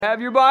Have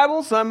your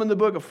Bibles? I'm in the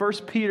book of 1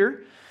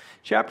 Peter,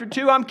 chapter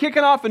 2. I'm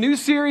kicking off a new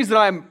series that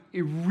I'm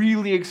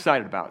really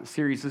excited about. The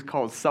series is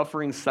called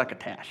Suffering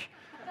Succotash.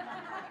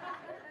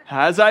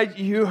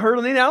 You heard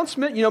on the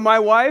announcement, my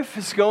wife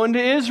is going to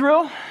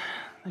Israel.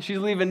 She's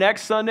leaving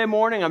next Sunday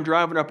morning. I'm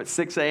driving up at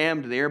 6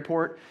 a.m. to the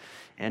airport,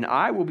 and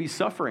I will be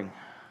suffering.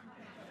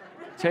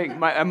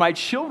 My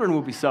children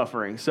will be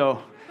suffering.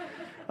 So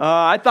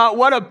I thought,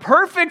 what a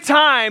perfect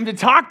time to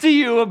talk to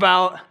you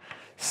about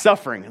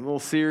suffering, a little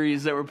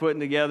series that we're putting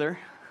together.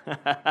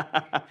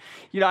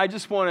 I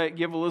just want to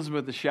give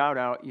Elizabeth a shout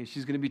out.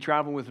 She's going to be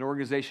traveling with an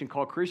organization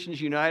called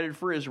Christians United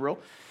for Israel,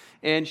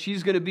 and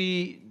she's going to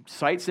be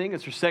sightseeing.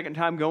 It's her second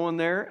time going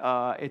there.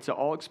 It's an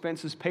all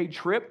expenses paid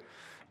trip,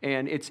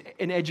 and it's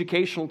an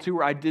educational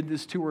tour. I did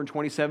this tour in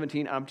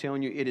 2017. I'm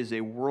telling you, it is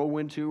a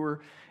whirlwind tour.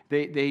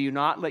 They do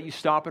not let you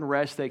stop and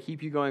rest. They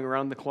keep you going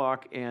around the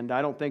clock, and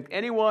I don't think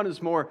anyone is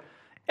more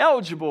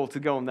eligible to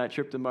go on that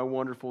trip than my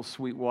wonderful,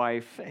 sweet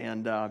wife,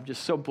 and I'm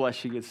just so blessed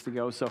she gets to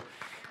go. So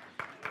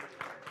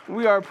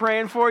we are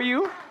praying for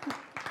you,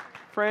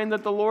 praying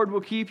that the Lord will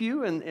keep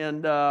you,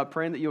 and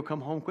praying that you'll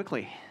come home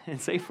quickly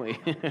and safely.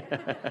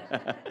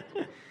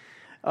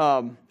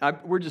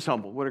 We're just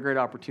humbled. What a great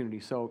opportunity.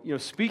 So,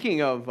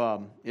 speaking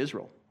of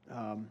Israel,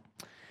 I'm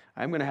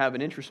going to have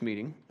an interest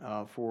meeting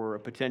for a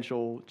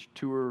potential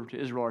tour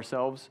to Israel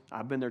ourselves.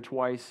 I've been there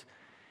twice.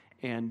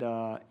 And,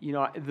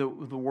 the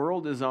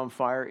world is on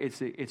fire.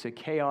 It's a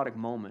chaotic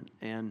moment.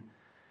 And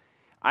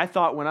I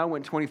thought when I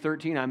went in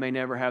 2013, I may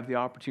never have the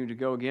opportunity to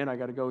go again. I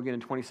got to go again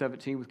in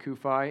 2017 with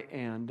Kufi.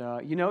 And,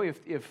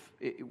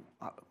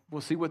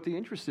 we'll see what the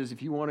interest is.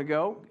 If you want to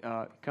go,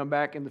 come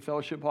back in the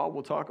fellowship hall.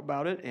 We'll talk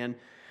about it. And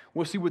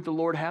we'll see what the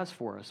Lord has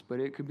for us. But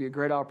it could be a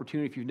great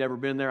opportunity. If you've never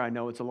been there, I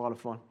know it's a lot of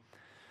fun.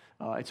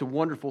 It's a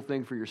wonderful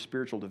thing for your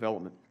spiritual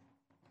development.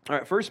 All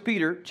right, 1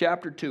 Peter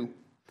chapter 2.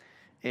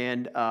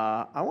 And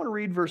I want to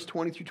read verse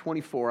 20 through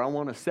 24. I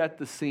want to set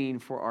the scene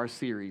for our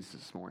series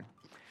this morning.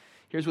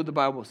 Here's what the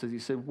Bible says. He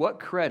said, "What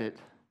credit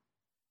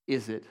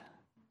is it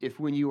if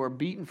when you are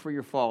beaten for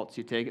your faults,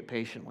 you take it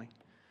patiently?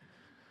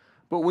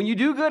 But when you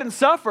do good and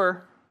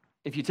suffer,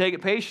 if you take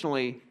it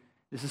patiently,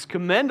 this is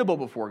commendable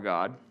before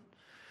God.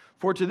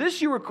 For to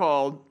this you were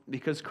called,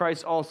 because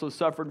Christ also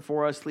suffered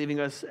for us, leaving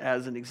us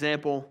as an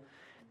example,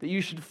 that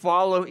you should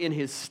follow in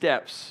his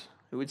steps,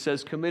 who it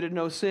says committed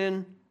no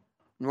sin,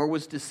 nor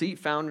was deceit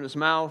found in his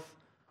mouth,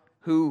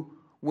 who,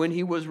 when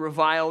he was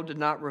reviled, did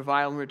not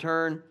revile in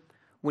return.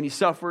 When he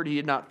suffered, he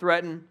did not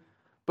threaten,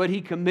 but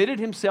he committed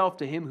himself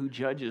to him who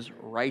judges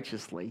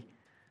righteously,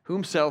 who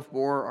himself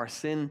bore our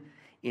sin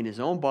in his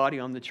own body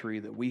on the tree,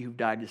 that we who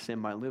died to sin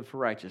might live for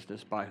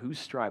righteousness, by whose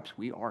stripes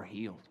we are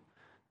healed."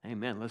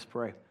 Amen. Let's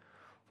pray.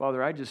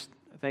 Father, I just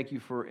thank you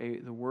for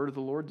the word of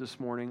the Lord this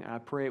morning. I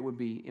pray it would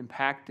be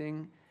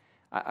impacting.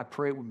 I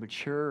pray it would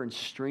mature and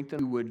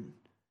strengthen. You would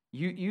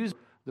use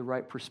the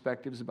right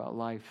perspectives about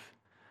life.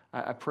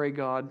 I pray,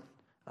 God,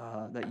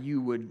 that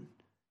you would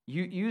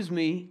use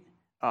me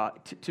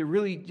to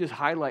really just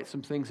highlight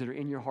some things that are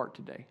in your heart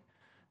today.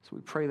 So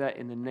we pray that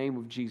in the name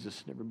of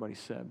Jesus. And everybody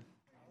said,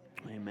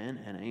 amen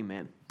and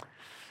amen.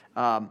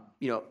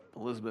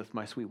 Elizabeth,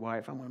 my sweet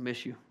wife, I'm going to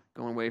miss you.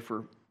 Going away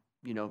for,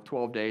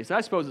 12 days.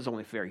 I suppose it's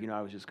only fair.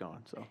 I was just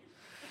gone. So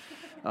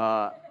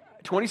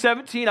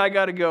 2017, I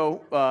got to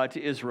go to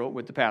Israel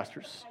with the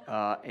pastors.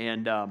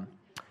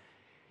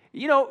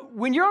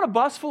 When you're on a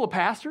bus full of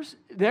pastors,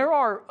 there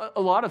are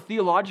a lot of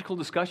theological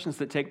discussions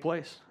that take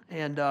place.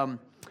 And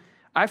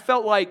I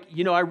felt like,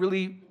 I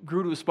really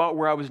grew to a spot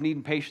where I was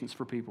needing patience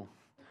for people.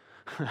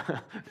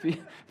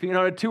 Being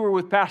on a tour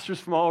with pastors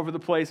from all over the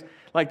place,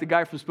 like the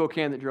guy from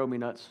Spokane that drove me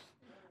nuts.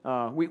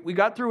 We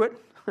got through it.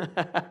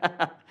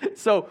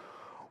 So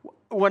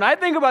when I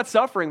think about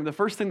suffering, the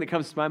first thing that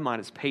comes to my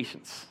mind is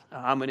patience.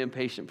 I'm an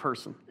impatient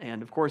person.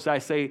 And of course I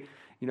say,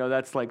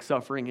 that's like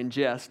suffering in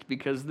jest,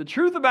 because the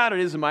truth about it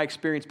is, in my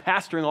experience,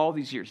 pastoring all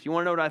these years, you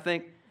want to know what I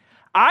think?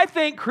 I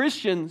think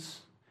Christians,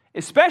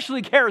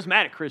 especially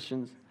charismatic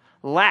Christians,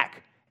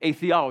 lack a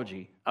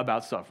theology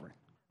about suffering.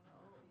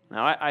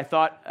 Now, I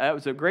thought that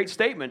was a great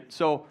statement,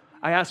 so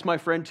I asked my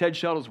friend Ted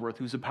Shuttlesworth,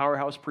 who's a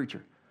powerhouse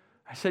preacher.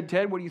 I said,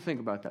 "Ted, what do you think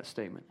about that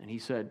statement?" And he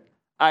said,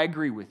 "I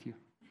agree with you."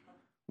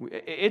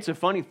 It's a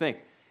funny thing.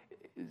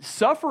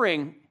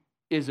 Suffering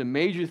is a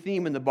major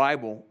theme in the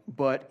Bible,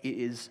 but it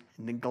is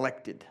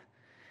neglected.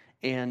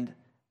 And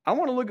I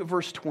want to look at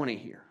verse 20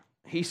 here.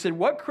 He said,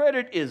 "What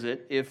credit is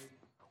it if,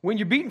 when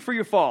you're beaten for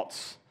your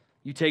faults,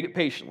 you take it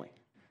patiently?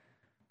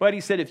 But," he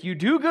said, "if you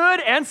do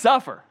good and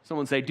suffer,"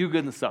 someone say, "do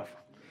good and suffer."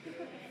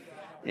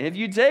 "And if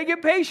you take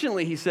it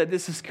patiently," he said,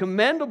 "this is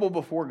commendable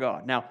before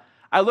God." Now,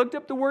 I looked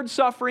up the word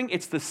suffering.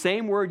 It's the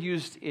same word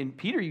used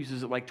Peter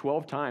uses it like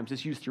 12 times.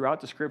 It's used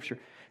throughout the scripture.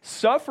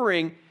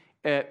 Suffering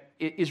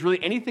is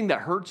really anything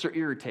that hurts or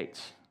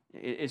irritates.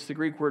 It's the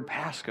Greek word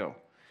pasco.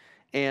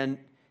 And,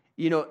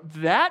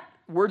 that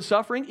word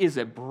suffering is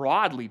a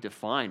broadly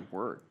defined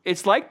word.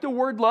 It's like the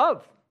word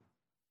love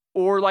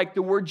or like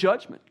the word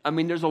judgment. I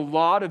mean, there's a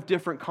lot of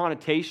different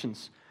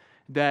connotations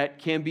that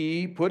can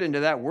be put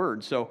into that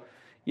word. So,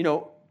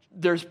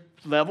 there's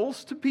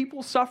levels to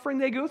people's suffering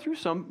they go through.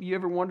 You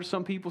ever wonder,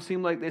 some people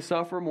seem like they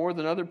suffer more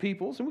than other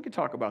people's, and we could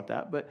talk about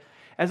that. But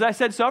as I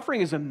said,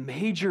 suffering is a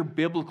major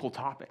biblical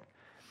topic.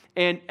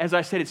 And as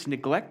I said, it's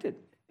neglected.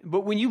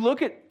 But when you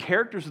look at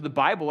characters of the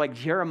Bible like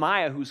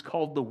Jeremiah, who's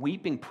called the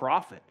weeping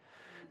prophet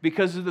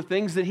because of the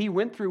things that he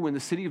went through when the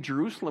city of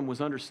Jerusalem was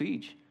under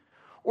siege,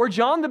 or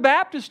John the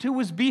Baptist, who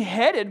was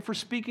beheaded for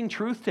speaking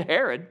truth to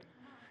Herod,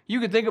 you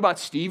could think about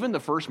Stephen, the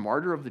first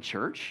martyr of the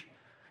church.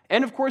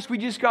 And of course, we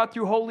just got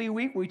through Holy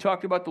Week. We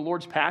talked about the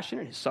Lord's passion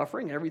and his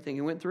suffering and everything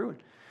he went through.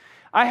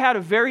 I had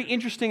a very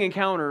interesting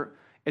encounter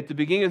at the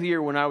beginning of the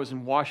year when I was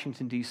in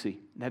Washington, D.C.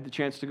 I had the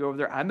chance to go over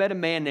there. I met a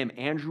man named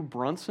Andrew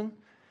Brunson.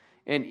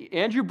 And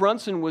Andrew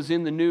Brunson was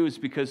in the news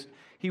because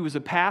he was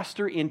a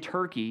pastor in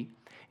Turkey,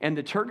 and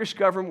the Turkish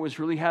government was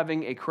really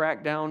having a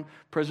crackdown.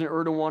 President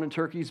Erdogan in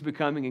Turkey is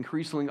becoming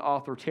increasingly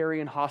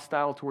authoritarian,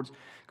 hostile towards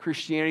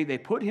Christianity. They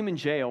put him in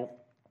jail,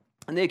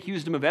 and they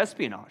accused him of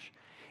espionage.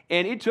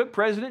 And it took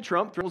President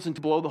Trump to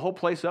blow the whole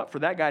place up for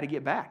that guy to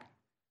get back.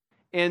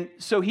 And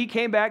so he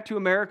came back to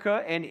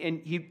America, and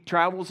he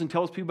travels and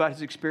tells people about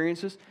his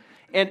experiences.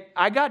 And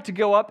I got to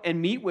go up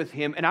and meet with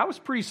him, and I was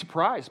pretty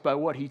surprised by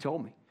what he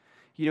told me.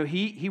 You know,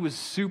 he was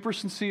super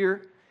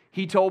sincere.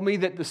 He told me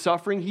that the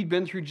suffering he'd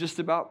been through just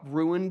about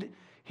ruined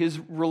his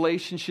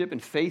relationship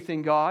and faith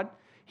in God.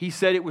 He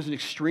said it was an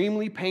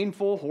extremely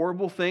painful,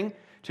 horrible thing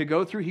to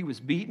go through. He was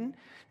beaten.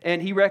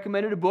 And he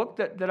recommended a book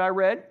that I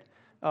read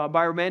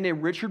by a man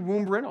named Richard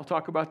Wurmbrand. I'll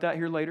talk about that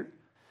here later.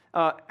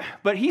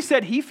 But he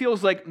said he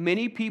feels like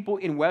many people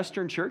in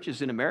Western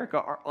churches in America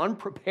are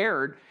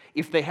unprepared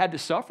if they had to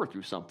suffer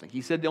through something.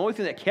 He said the only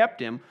thing that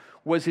kept him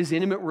was his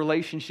intimate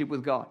relationship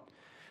with God.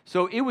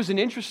 So it was an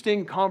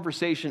interesting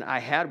conversation I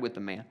had with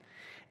the man.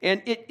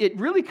 And it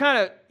really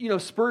kind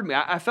of, spurred me.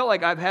 I felt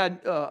like I've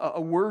had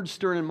a word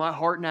stirring in my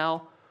heart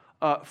now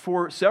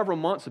for several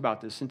months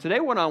about this. And today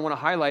what I want to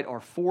highlight are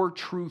 4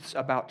 truths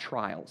about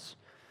trials.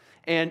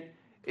 And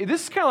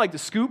this is kind of like the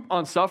scoop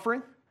on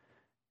suffering.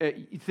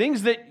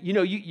 Things that,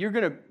 you're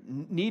going to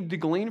need to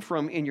glean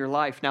from in your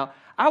life. Now,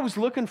 I was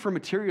looking for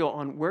material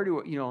on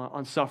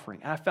on suffering.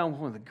 And I found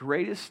one of the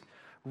greatest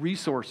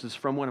resources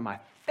from one of my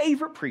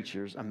favorite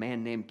preachers, a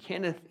man named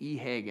Kenneth E.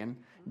 Hagin,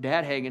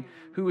 Dad Hagin,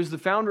 who is the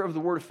founder of the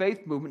Word of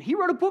Faith movement. He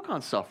wrote a book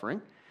on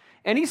suffering,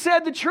 and he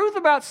said the truth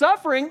about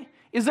suffering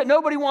is that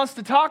nobody wants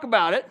to talk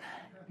about it,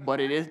 but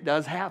it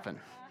does happen.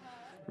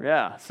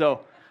 Yeah,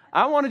 so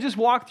I want to just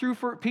walk through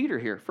for Peter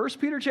here. 1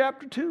 Peter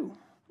chapter 2,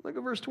 look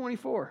at verse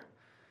 24.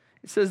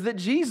 It says that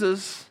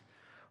Jesus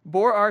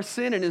bore our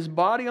sin in his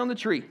body on the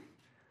tree.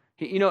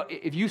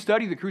 If you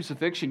study the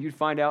crucifixion, you'd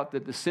find out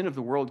that the sin of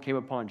the world came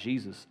upon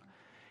Jesus.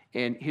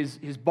 And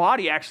his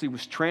body actually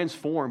was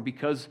transformed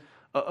because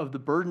of the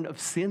burden of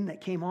sin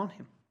that came on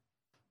him.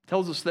 It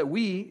tells us that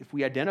if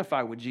we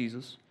identify with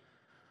Jesus,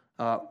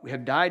 we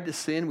have died to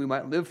sin, we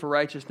might live for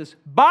righteousness,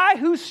 by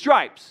whose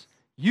stripes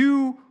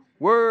you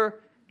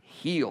were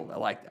healed. I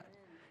like that.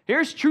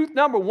 Here's truth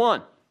number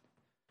 1.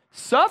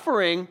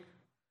 Suffering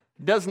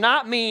does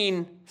not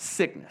mean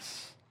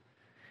sickness.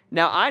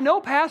 Now, I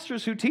know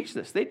pastors who teach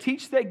this. They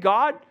teach that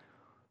God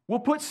will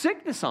put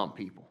sickness on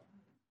people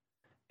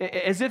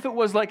as if it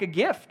was like a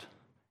gift.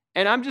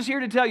 And I'm just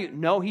here to tell you,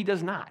 no, he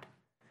does not.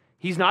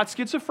 He's not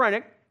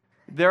schizophrenic.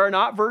 There are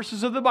not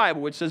verses of the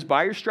Bible which says,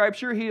 by your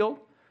stripes you're healed.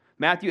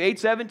 Matthew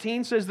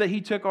 8:17 says that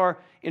he took our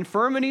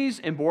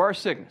infirmities and bore our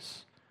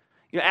sickness.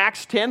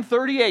 Acts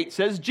 10:38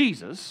 says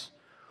Jesus,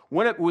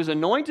 when it was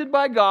anointed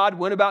by God,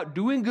 went about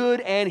doing good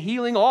and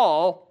healing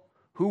all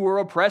who were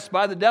oppressed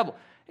by the devil.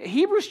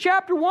 Hebrews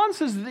chapter 1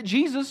 says that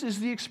Jesus is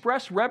the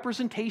express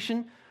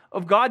representation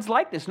of God's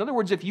likeness. In other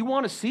words, if you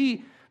want to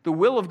see the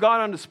will of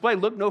God on display,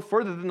 look no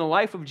further than the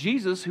life of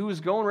Jesus, who was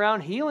going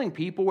around healing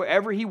people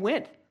wherever he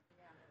went.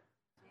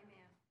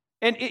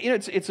 And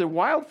it's a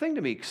wild thing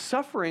to me.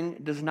 Suffering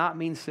does not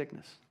mean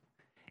sickness.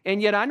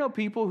 And yet I know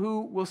people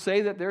who will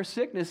say that their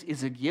sickness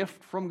is a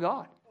gift from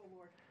God.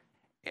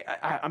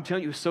 I'm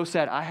telling you, it was so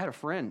sad. I had a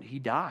friend, he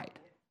died.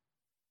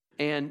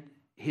 And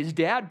his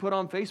dad put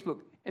on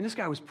Facebook, and this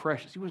guy was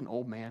precious. He was an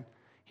old man.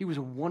 He was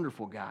a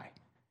wonderful guy.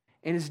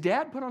 And his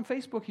dad put on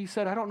Facebook, he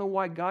said, I don't know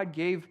why God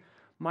gave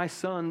my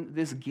son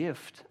this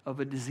gift of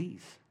a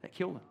disease that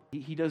killed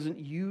him. He doesn't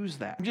use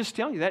that. I'm just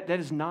telling you, that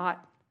is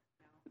not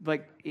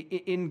like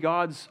in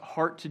God's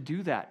heart to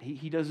do that.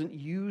 He doesn't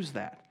use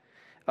that.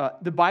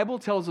 The Bible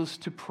tells us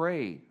to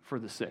pray for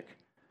the sick.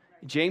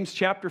 James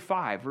chapter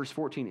 5, verse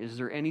 14, is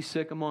there any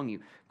sick among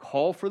you?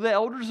 Call for the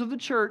elders of the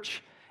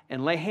church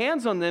and lay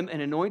hands on them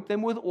and anoint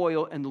them with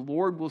oil, and the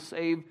Lord will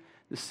save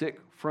the sick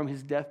from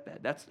his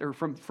deathbed.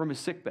 From his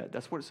sick bed.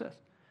 That's what it says.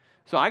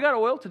 So I got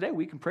oil today.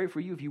 We can pray for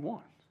you if you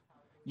want.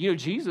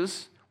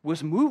 Jesus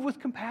was moved with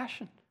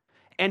compassion,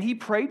 and he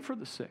prayed for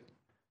the sick.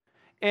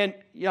 And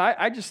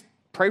I just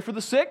pray for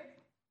the sick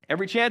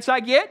every chance I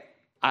get.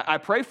 I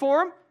pray for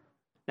them.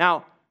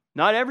 Now,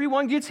 not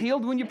everyone gets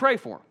healed when you pray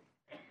for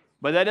them,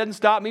 but that doesn't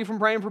stop me from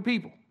praying for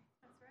people.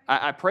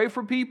 I pray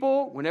for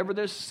people whenever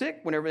they're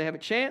sick, whenever they have a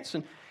chance.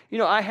 And,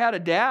 I had a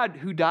dad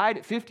who died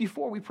at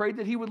 54. We prayed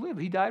that he would live.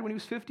 He died when he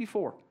was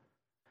 54.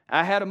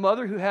 I had a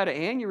mother who had an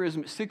aneurysm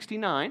at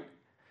 69,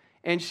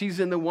 and she's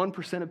in the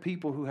 1% of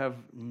people who have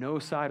no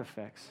side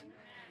effects.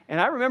 And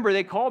I remember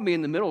they called me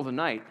in the middle of the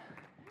night,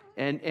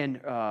 and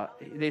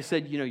they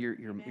said,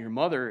 your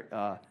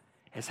mother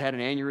has had an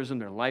aneurysm.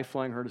 They're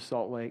life-flying her to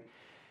Salt Lake.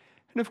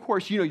 And of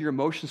course, your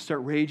emotions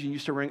start raging. You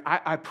start running.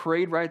 I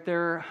prayed right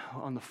there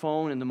on the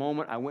phone in the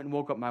moment. I went and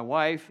woke up my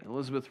wife.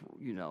 Elizabeth,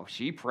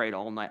 she prayed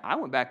all night. I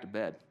went back to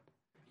bed.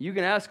 You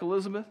can ask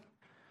Elizabeth.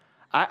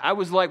 I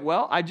was like,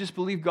 well, I just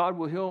believe God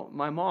will heal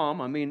my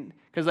mom. I mean,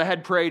 because I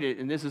had prayed it,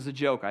 and this is a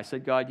joke. I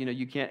said, God,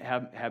 you can't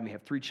have me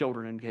have 3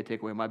 children and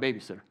take away my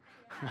babysitter.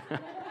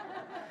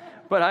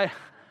 But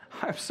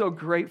I'm so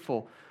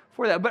grateful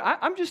for that. But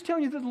I'm just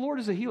telling you that the Lord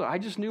is a healer. I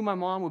just knew my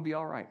mom would be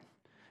all right,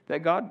 that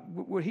God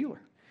would heal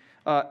her.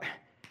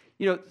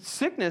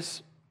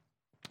 Sickness,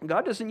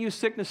 God doesn't use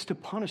sickness to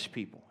punish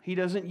people. He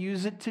doesn't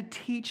use it to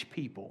teach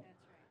people.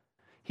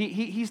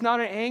 He's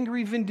not an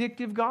angry,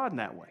 vindictive God in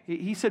that way.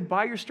 He said,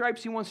 by your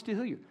stripes, he wants to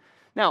heal you.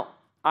 Now,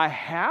 I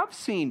have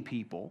seen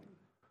people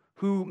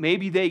who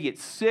maybe they get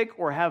sick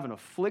or have an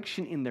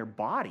affliction in their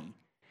body,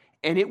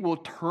 and it will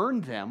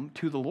turn them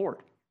to the Lord.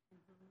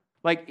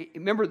 Like,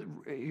 remember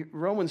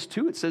Romans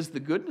 2, it says the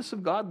goodness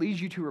of God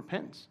leads you to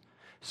repentance.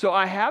 So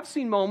I have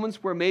seen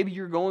moments where maybe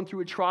you're going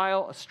through a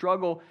trial, a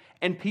struggle,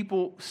 and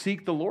people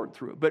seek the Lord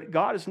through it. But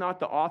God is not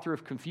the author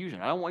of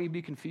confusion. I don't want you to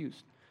be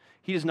confused.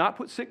 He does not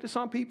put sickness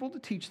on people to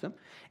teach them.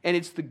 And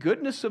it's the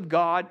goodness of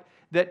God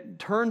that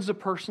turns a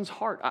person's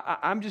heart.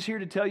 I'm just here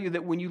to tell you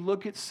that when you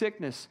look at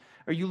sickness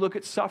or you look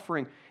at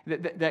suffering,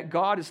 that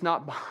God is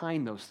not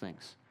behind those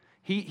things.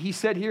 He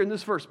said here in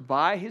this verse,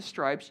 by his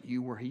stripes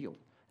you were healed.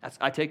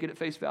 I take it at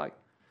face value.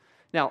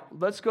 Now,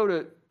 let's go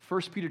to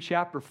 1 Peter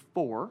chapter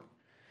 4.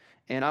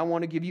 And I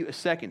want to give you a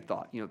second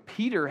thought.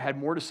 Peter had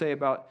more to say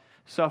about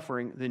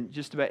suffering than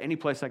just about any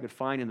place I could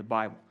find in the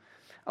Bible.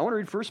 I want to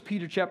read 1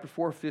 Peter chapter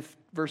 4,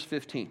 verse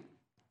 15.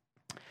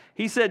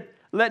 He said,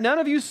 let none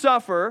of you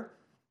suffer.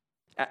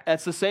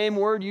 That's the same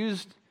word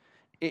used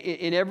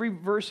in every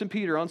verse in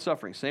Peter on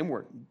suffering. Same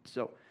word.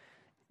 So,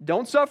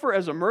 don't suffer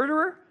as a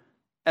murderer,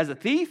 as a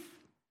thief,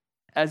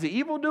 as an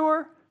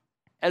evildoer,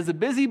 as a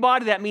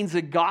busybody. That means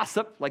a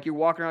gossip, like you're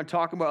walking around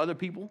talking about other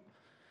people.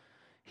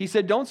 He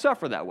said, don't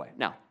suffer that way.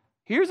 Now,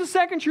 here's the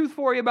second truth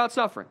for you about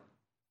suffering.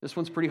 This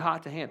one's pretty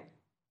hot to handle.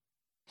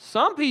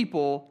 Some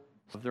people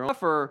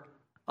suffer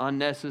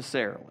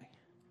unnecessarily.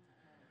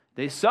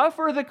 They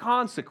suffer the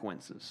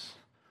consequences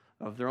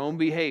of their own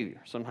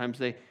behavior. Sometimes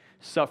they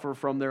suffer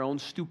from their own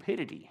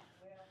stupidity.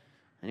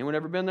 Anyone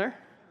ever been there?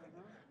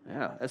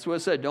 Yeah, that's what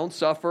it said. Don't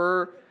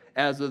suffer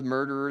as a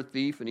murderer,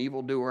 thief, and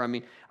evildoer. I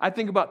mean, I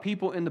think about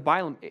people in the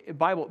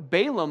Bible.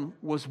 Balaam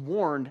was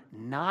warned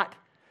not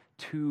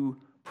to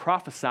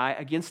prophesy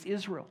against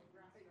Israel.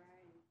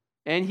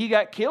 And he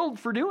got killed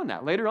for doing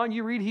that. Later on,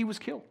 you read he was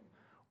killed.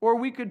 Or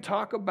we could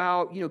talk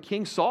about,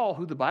 King Saul,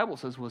 who the Bible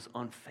says was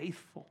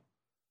unfaithful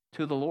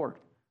to the Lord.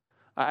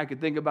 I could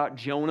think about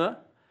Jonah.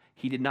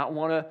 He did not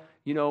want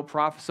to,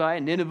 prophesy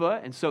in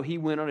Nineveh, and so he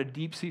went on a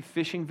deep-sea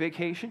fishing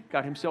vacation,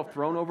 got himself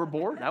thrown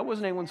overboard. That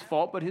wasn't anyone's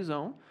fault but his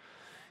own.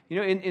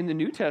 In the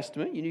New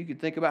Testament, you could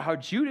think about how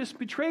Judas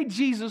betrayed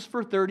Jesus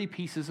for 30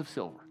 pieces of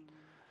silver.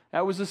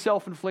 That was a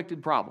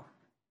self-inflicted problem.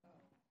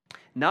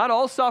 Not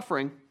all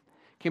suffering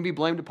can be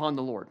blamed upon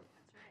the Lord.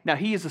 Now,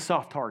 he is a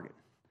soft target.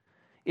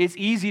 It's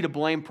easy to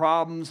blame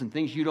problems and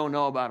things you don't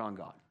know about on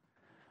God.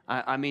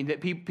 I mean,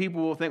 that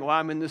people will think, well,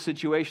 I'm in this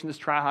situation, this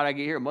trial, how did I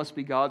get here? It must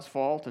be God's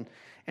fault,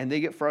 and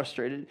they get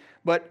frustrated.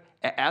 But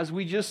as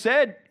we just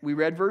said, we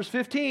read verse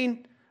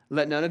 15,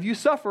 let none of you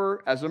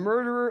suffer as a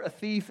murderer, a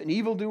thief, an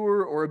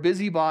evildoer, or a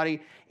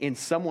busybody in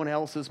someone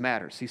else's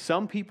matters. See,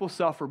 some people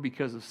suffer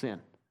because of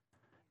sin.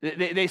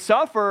 They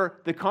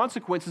suffer the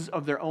consequences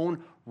of their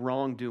own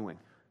wrongdoing.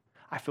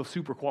 I feel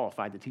super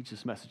qualified to teach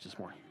this message this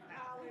morning.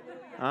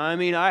 I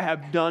mean, I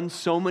have done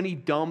so many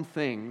dumb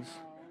things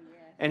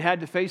and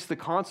had to face the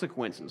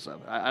consequences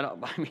of it. I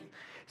mean,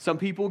 some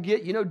people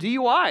get,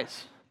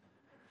 DUIs,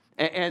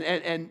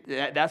 and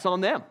that's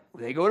on them.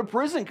 They go to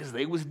prison because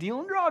they was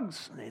dealing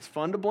drugs. And it's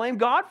fun to blame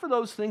God for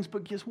those things,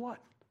 but guess what?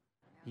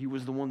 He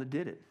was the one that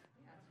did it.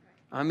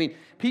 I mean,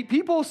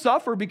 people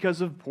suffer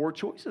because of poor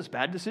choices,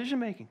 bad decision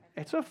making.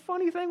 It's a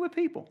funny thing with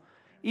people.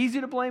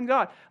 Easy to blame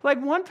God.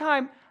 Like one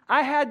time,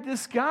 I had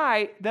this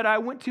guy that I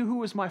went to who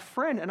was my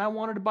friend, and I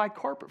wanted to buy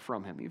carpet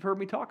from him. You've heard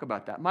me talk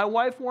about that. My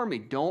wife warned me,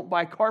 don't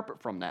buy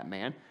carpet from that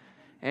man.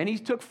 And he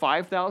took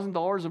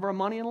 $5,000 of our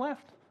money and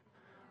left.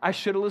 I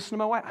should have listened to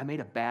my wife. I made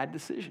a bad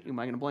decision. Am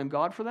I going to blame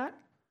God for that?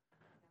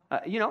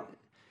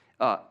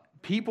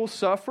 People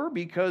suffer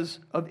because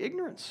of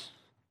ignorance.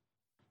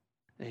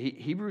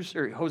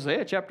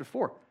 Hosea chapter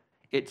 4,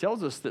 it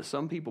tells us that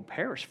some people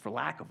perish for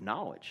lack of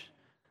knowledge.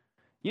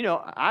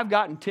 I've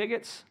gotten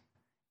tickets,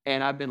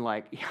 and I've been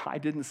like, I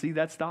didn't see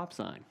that stop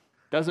sign.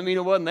 Doesn't mean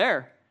it wasn't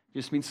there.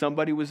 Just means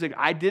somebody was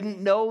ignorant. I didn't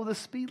know the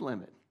speed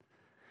limit.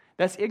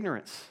 That's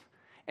ignorance.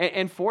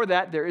 And for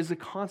that, there is a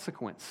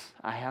consequence.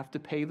 I have to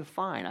pay the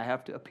fine. I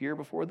have to appear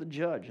before the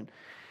judge. And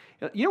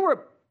you know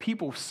where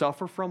people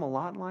suffer from a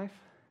lot in life?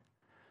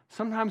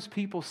 Sometimes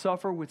people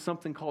suffer with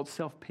something called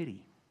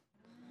self-pity.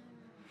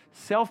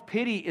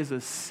 Self-pity is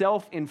a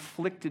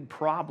self-inflicted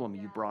problem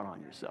you brought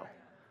on yourself.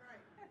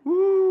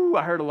 Woo,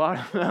 I heard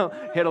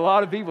hit a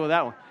lot of people with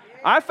that one.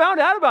 I found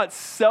out about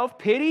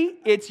self-pity.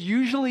 It's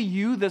usually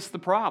you that's the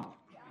problem.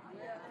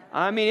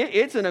 I mean,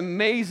 it's an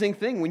amazing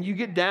thing when you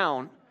get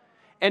down.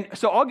 And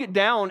so I'll get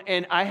down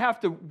and I have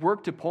to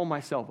work to pull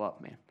myself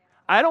up, man.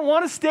 I don't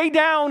want to stay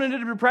down in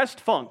a depressed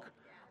funk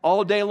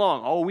all day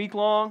long, all week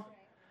long.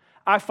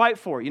 I fight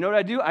for it. You know what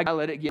I do? I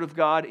let it get with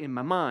God in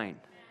my mind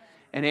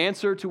and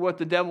answer to what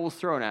the devil is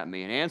throwing at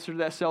me and answer to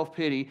that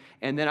self-pity,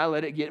 and then I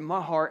let it get in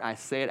my heart. I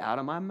say it out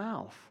of my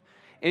mouth.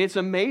 And it's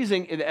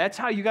amazing. That's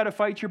how you got to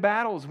fight your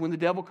battles when the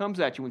devil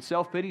comes at you, when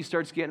self-pity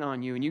starts getting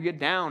on you and you get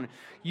down.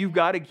 You've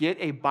got to get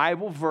a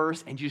Bible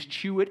verse and just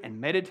chew it and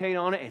meditate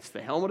on it. It's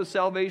the helmet of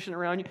salvation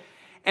around you.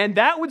 And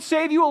that would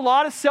save you a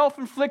lot of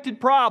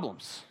self-inflicted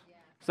problems.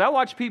 So I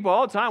watch people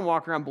all the time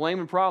walk around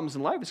blaming problems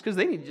in life. It's because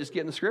they need to just get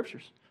in the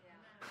scriptures.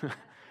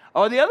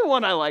 Oh, the other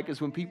one I like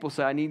is when people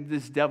say, I need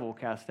this devil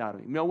cast out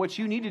of me. You know, what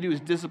you need to do is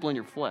discipline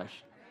your flesh.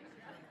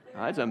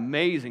 That's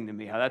amazing to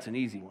me how that's an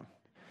easy one.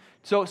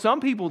 So some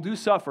people do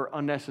suffer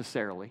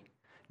unnecessarily.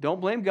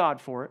 Don't blame God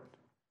for it.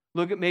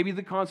 Look at maybe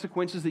the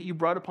consequences that you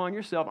brought upon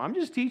yourself. I'm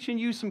just teaching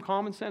you some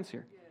common sense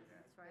here.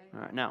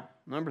 All right, now,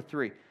 number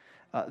 3.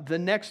 The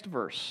next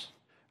verse,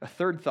 a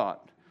third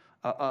thought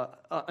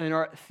in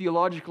our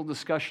theological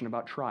discussion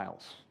about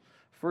trials.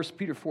 1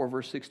 Peter 4,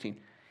 verse 16.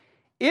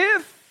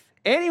 If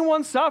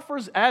anyone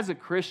suffers as a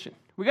Christian.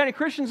 We got any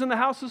Christians in the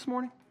house this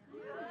morning?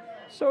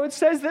 So it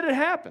says that it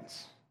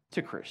happens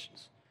to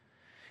Christians.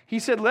 He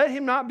said, let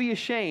him not be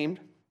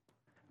ashamed,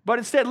 but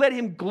instead let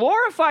him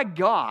glorify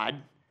God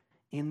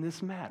in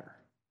this matter.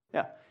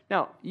 Yeah.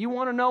 Now, you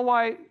want to know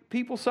why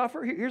people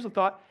suffer? Here's a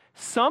thought.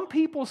 Some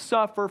people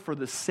suffer for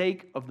the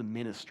sake of the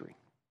ministry.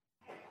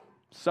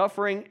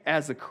 Suffering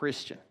as a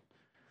Christian.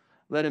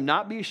 Let him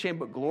not be ashamed,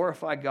 but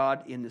glorify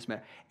God in this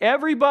matter.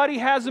 Everybody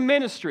has a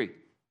ministry.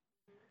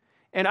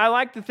 And I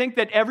like to think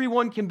that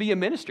everyone can be a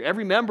minister.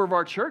 Every member of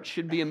our church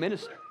should be a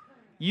minister.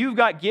 You've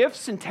got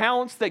gifts and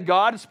talents that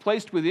God has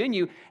placed within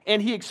you,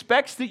 and He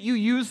expects that you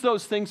use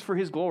those things for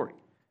His glory.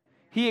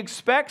 He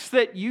expects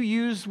that you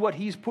use what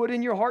He's put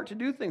in your heart to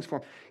do things for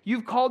Him.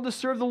 You've called to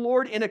serve the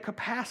Lord in a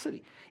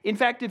capacity. In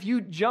fact, if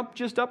you jump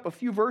just up a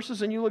few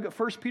verses and you look at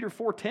 1 Peter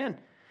 4:10,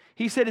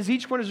 he said, as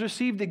each one has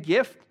received a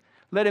gift,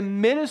 let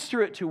him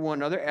minister it to one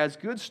another as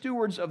good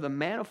stewards of the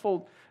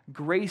manifold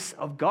grace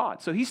of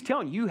God. So he's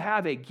telling you, you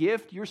have a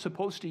gift. You're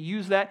supposed to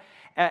use that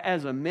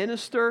as a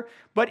minister.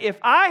 But if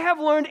I have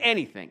learned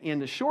anything in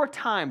the short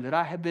time that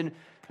I have been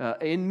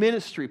in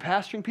ministry,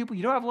 pastoring people,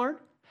 you know what I've learned?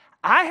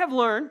 I have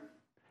learned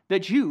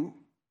that you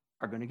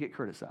are going to get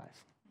criticized.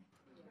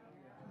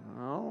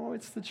 Oh,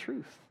 it's the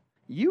truth.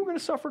 You're going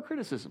to suffer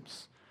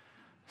criticisms.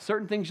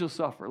 Certain things you'll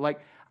suffer.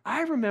 Like,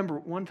 I remember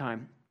one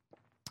time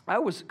I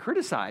was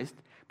criticized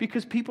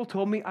because people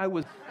told me I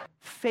was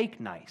fake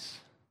nice.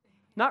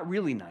 Not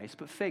really nice,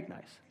 but fake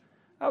nice.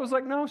 I was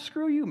like, no,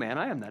 screw you, man.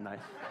 I am that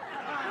nice.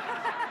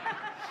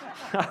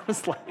 I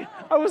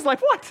was like,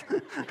 what?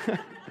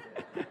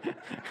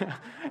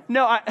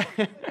 No,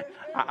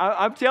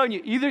 I'm telling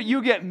you, either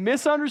you get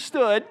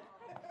misunderstood,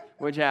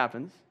 which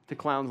happens to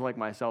clowns like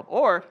myself,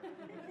 or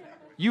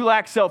you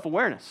lack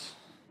self-awareness.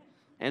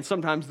 And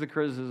sometimes the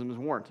criticism is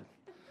warranted.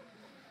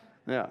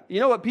 Yeah. You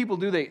know what people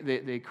do?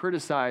 They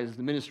criticize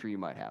the ministry you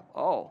might have.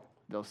 Oh,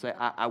 they'll say,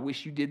 I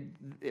wish you did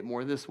it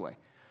more this way.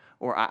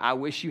 Or I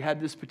wish you had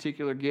this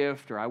particular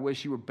gift, or I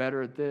wish you were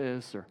better at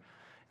this,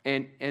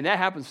 and that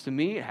happens to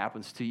me, it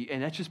happens to you,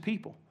 and that's just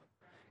people.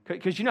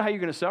 Because you know how you're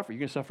going to suffer. You're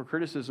going to suffer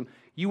criticism.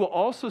 You will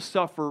also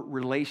suffer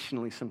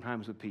relationally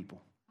sometimes with people.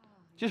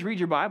 Just read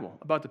your Bible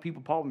about the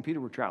people Paul and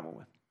Peter were traveling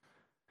with.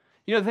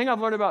 You know, the thing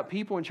I've learned about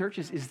people in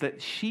churches is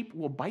that sheep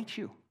will bite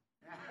you.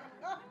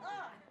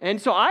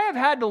 And so I have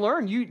had to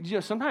learn,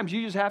 sometimes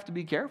you just have to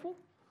be careful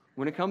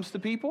when it comes to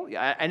people.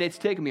 And it's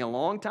taken me a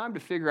long time to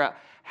figure out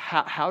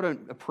how to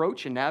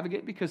approach and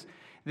navigate, because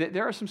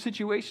there are some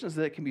situations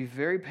that can be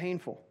very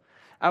painful.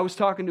 I was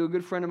talking to a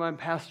good friend of mine,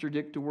 Pastor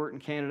Dick DeWert in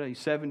Canada. He's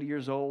 70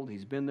 years old.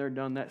 He's been there,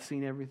 done that,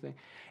 seen everything.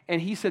 And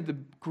he said the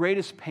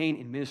greatest pain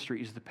in ministry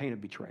is the pain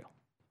of betrayal.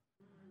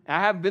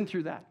 I have been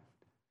through that.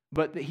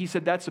 But he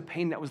said that's a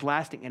pain that was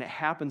lasting, and it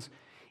happens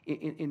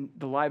in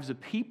the lives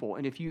of people.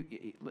 And if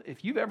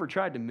you've ever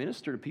tried to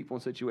minister to people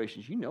in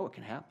situations, you know it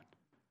can happen.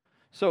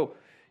 So,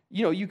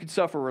 you could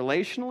suffer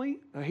relationally.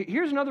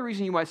 Here's another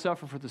reason you might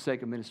suffer for the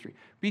sake of ministry.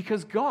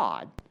 Because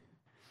God,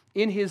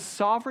 in His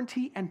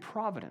sovereignty and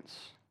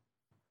providence,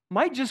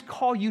 might just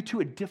call you to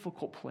a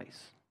difficult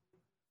place.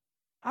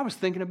 I was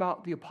thinking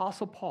about the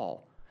Apostle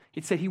Paul.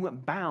 It said he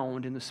went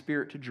bound in the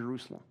Spirit to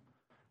Jerusalem.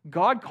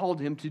 God called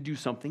him to do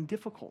something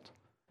difficult.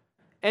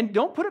 And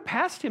don't put it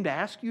past Him to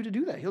ask you to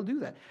do that. He'll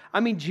do that. I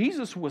mean,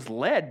 Jesus was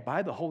led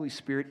by the Holy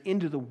Spirit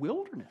into the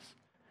wilderness.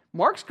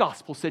 Mark's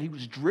gospel said he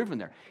was driven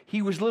there.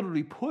 He was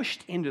literally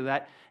pushed into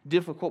that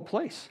difficult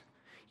place.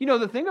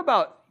 The thing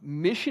about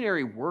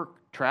missionary work,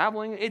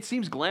 traveling, it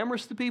seems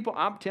glamorous to people.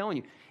 I'm telling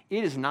you,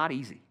 it is not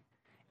easy.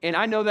 And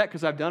I know that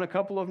because I've done a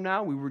couple of them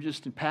now. We were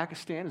just in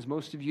Pakistan. As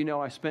most of you know,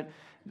 I spent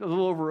a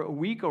little over a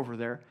week over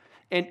there.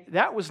 And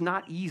that was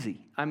not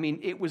easy. I mean,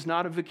 it was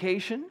not a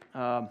vacation.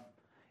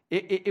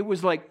 It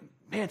was like,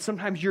 man,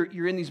 sometimes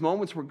you're in these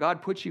moments where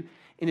God puts you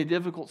in a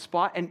difficult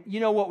spot. And you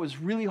know what was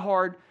really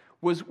hard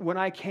was when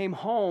I came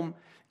home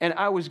and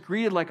I was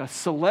greeted like a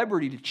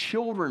celebrity to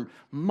children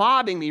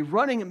mobbing me,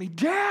 running at me,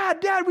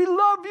 Dad, we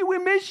love you, we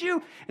miss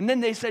you. And then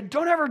they said,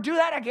 don't ever do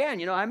that again.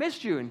 You know, I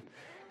missed you, and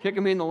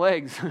kicking me in the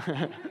legs.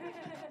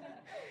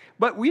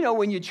 But we know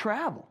when you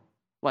travel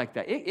like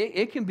that,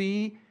 it can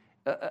be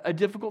a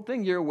difficult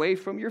thing. You're away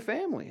from your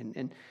family.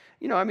 And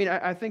you know, I mean,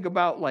 I think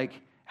about like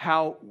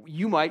how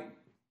you might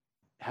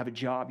have a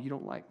job you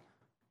don't like.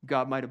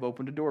 God might have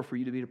opened a door for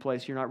you to be at a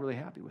place you're not really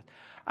happy with.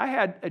 I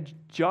had a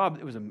job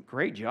that was a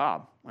great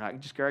job when I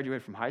just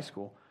graduated from high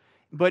school,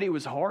 but it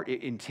was hard.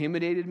 It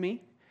intimidated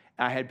me.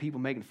 I had people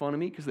making fun of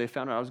me because they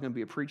found out I was going to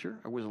be a preacher.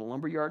 I was in a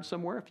lumberyard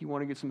somewhere. If you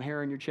want to get some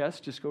hair on your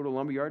chest, just go to a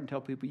lumberyard and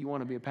tell people you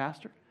want to be a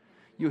pastor.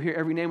 You'll hear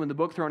every name in the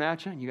book thrown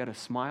at you, and you got to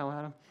smile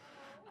at them,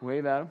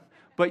 wave at them.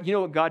 But you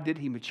know what God did?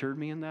 He matured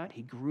me in that.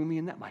 He grew me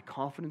in that. My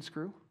confidence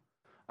grew.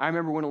 I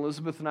remember when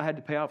Elizabeth and I had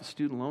to pay off a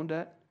student loan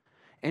debt,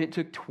 and it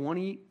took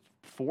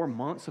 24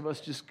 months of us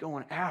just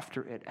going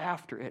after it,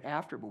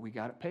 but we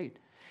got it paid.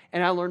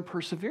 And I learned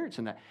perseverance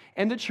in that.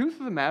 And the truth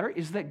of the matter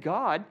is that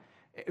God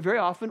very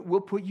often will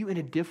put you in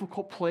a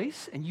difficult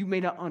place, and you may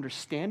not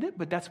understand it,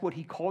 but that's what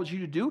He called you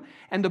to do.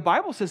 And the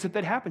Bible says if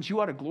that happens, you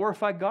ought to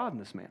glorify God in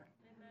this manner.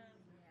 Amen.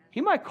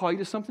 He might call you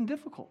to something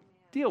difficult.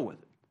 Deal with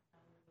it.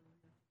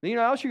 Then you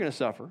know how else you're going to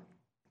suffer?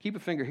 Keep a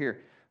finger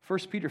here. 1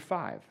 Peter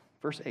 5,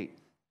 verse 8.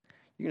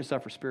 You're going to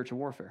suffer spiritual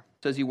warfare.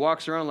 It says he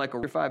walks around like a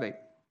 5:8.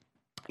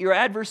 Your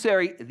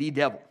adversary, the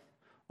devil,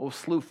 old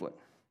slewfoot,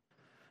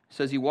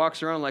 says he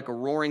walks around like a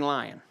roaring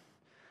lion,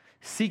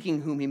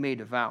 seeking whom he may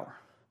devour.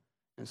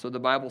 And so the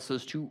Bible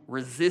says to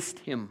resist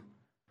him,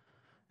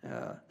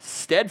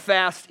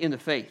 steadfast in the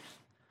faith,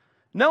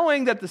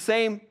 knowing that the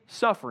same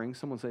sufferings,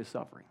 someone say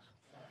sufferings,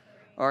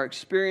 are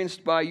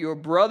experienced by your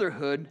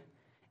brotherhood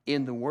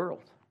in the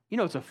world. You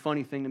know, it's a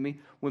funny thing to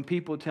me when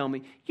people tell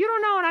me, you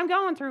don't know what I'm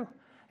going through.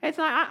 It's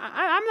like,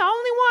 I'm the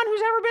only one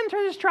who's ever been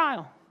through this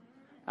trial.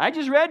 I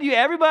just read to you,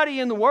 everybody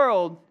in the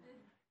world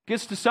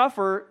gets to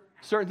suffer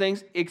certain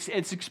things.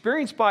 It's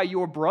experienced by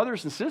your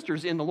brothers and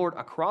sisters in the Lord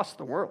across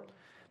the world.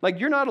 Like,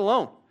 you're not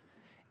alone.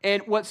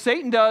 And what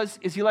Satan does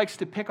is he likes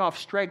to pick off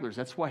stragglers.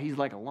 That's why he's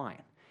like a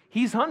lion.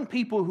 He's hunting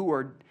people who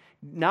are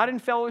not in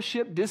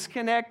fellowship,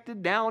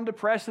 disconnected, down,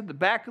 depressed, at the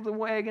back of the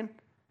wagon.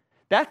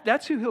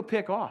 That's who he'll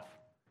pick off.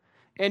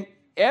 And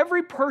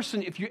every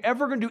person, if you're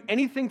ever going to do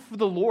anything for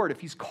the Lord, if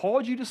He's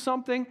called you to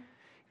something,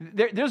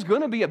 there's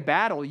going to be a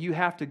battle you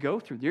have to go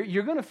through.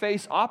 You're going to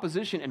face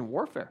opposition and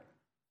warfare.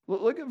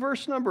 Look at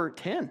verse number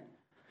 10.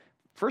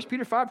 1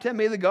 Peter 5:10,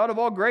 may the God of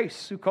all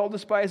grace, who called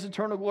us by His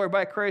eternal glory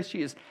by Christ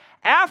Jesus,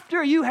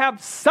 after you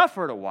have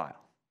suffered a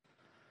while,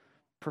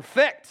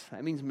 perfect,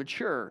 that means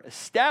mature,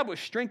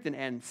 establish, strengthen,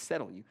 and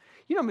settle you.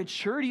 You know,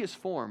 maturity is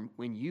formed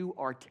when you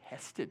are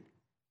tested.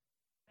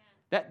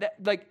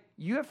 Like,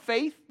 you have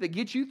faith that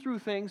gets you through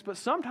things, but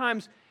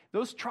sometimes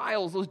those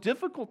trials, those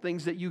difficult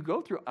things that you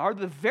go through are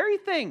the very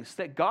things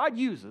that God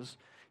uses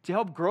to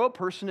help grow a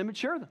person and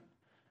mature them.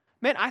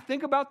 Man, I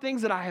think about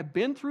things that I have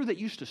been through that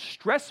used to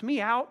stress me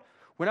out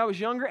when I was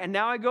younger, and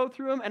now I go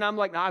through them, and I'm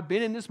like, I've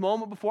been in this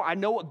moment before. I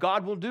know what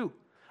God will do.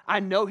 I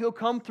know He'll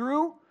come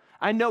through.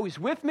 I know He's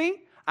with me.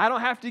 I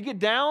don't have to get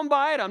down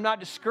by it. I'm not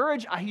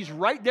discouraged. He's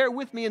right there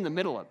with me in the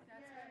middle of it.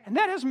 And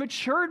that has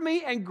matured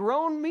me and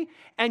grown me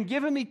and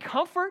given me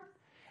comfort.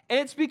 And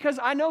it's because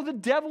I know the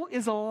devil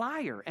is a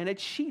liar and a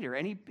cheater.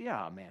 And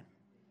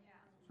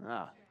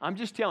I'm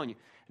just telling you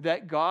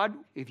that God,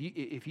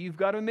 if you've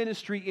got a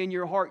ministry in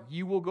your heart,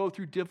 you will go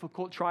through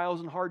difficult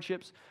trials and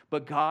hardships.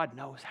 But God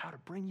knows how to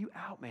bring you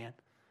out, man,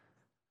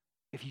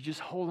 if you just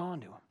hold on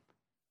to Him.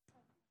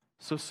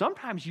 So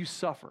sometimes you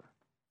suffer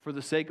for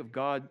the sake of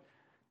God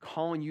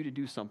calling you to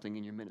do something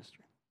in your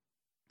ministry.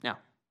 Now,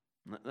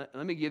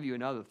 let me give you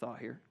another thought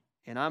here.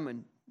 And I'm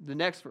in the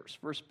next verse,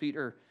 1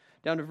 Peter,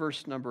 down to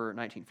verse number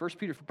 19. 1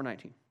 Peter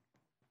 4:19.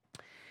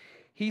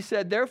 He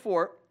said,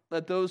 therefore,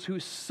 let those who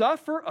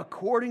suffer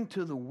according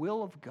to the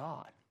will of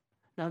God.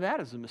 Now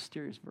that is a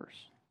mysterious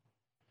verse.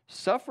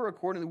 Suffer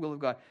according to the will of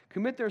God.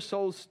 Commit their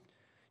souls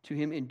to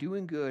Him in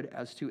doing good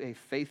as to a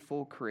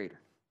faithful Creator.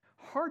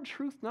 Hard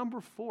truth number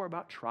 4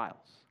 about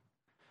trials.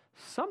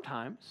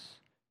 Sometimes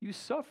you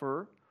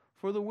suffer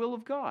for the will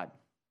of God.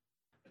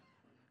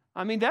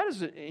 I mean, that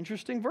is an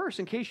interesting verse.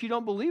 In case you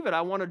don't believe it,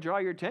 I want to draw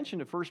your attention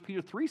to 1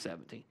 Peter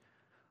 3:17,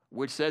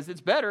 which says it's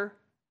better,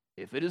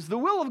 if it is the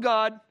will of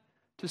God,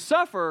 to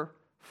suffer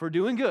for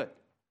doing good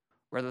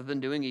rather than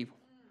doing evil.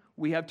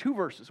 We have 2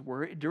 verses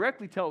where it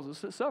directly tells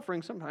us that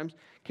suffering sometimes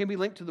can be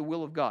linked to the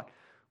will of God.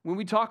 When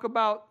we talk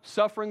about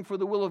suffering for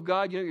the will of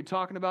God, you know what you're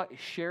talking about is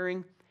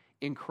sharing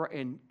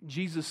in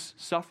Jesus'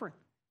 suffering.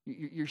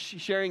 You're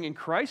sharing in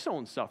Christ's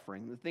own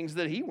suffering, the things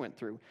that he went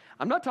through.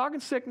 I'm not talking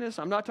sickness.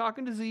 I'm not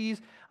talking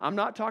disease. I'm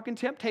not talking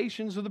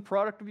temptations or the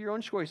product of your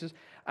own choices.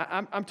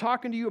 I'm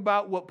talking to you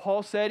about what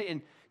Paul said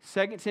in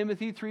 2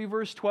 Timothy 3,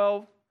 verse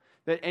 12,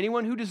 that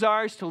anyone who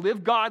desires to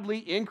live godly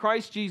in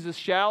Christ Jesus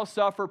shall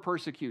suffer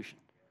persecution.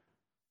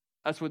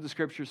 That's what the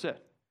scripture said.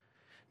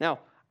 Now,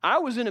 I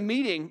was in a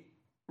meeting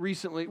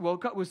recently, well,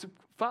 it was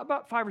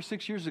about 5 or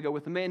 6 years ago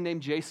with a man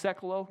named Jay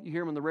Sekulow. You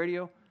hear him on the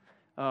radio?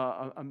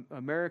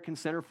 American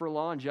Center for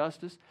Law and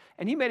Justice.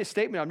 And he made a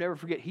statement I'll never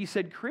forget. He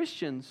said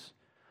Christians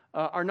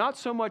are not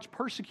so much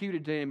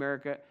persecuted today in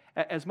America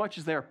as much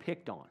as they are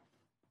picked on.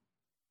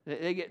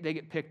 They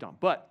get picked on.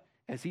 But,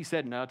 as he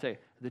said, and I'll tell you,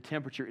 the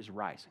temperature is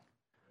rising.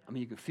 I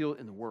mean, you can feel it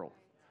in the world.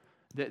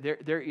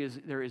 There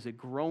is a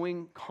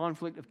growing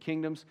conflict of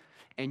kingdoms,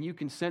 and you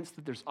can sense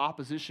that there's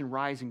opposition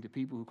rising to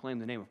people who claim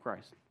the name of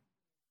Christ.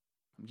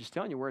 I'm just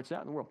telling you where it's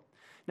at in the world.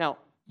 Now,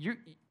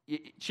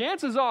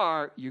 chances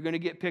are you're going to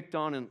get picked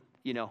on, and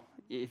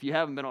if you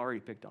haven't been already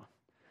picked on.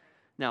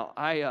 Now,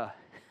 I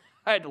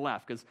had to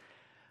laugh because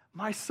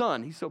my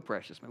son, he's so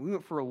precious, man. We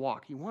went for a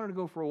walk. He wanted to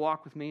go for a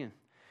walk with me, and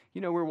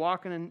we were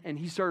walking, and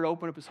he started to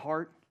open up his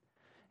heart,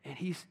 and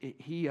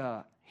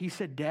he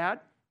said,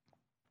 "Dad,"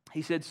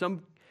 he said,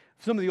 some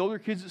of the older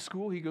kids at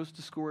school, he goes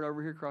to school right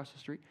over here across the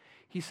street.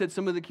 He said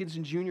some of the kids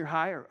in junior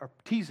high are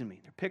teasing me.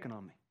 They're picking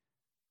on me.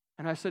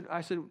 And I said,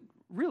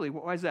 "Really?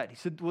 Why is that?" He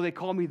said, "Well, they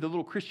call me the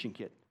little Christian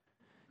kid."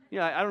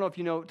 I don't know if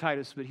you know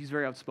Titus, but he's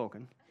very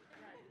outspoken.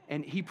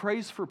 And he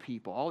prays for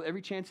people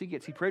every chance he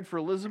gets. He prayed for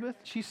Elizabeth.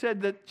 She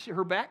said that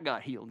her back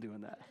got healed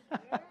doing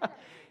that.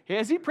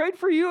 Has he prayed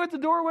for you at the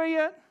doorway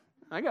yet?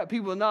 I got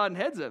people nodding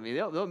heads at me.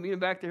 They'll meet him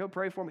back there. He'll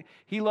pray for me.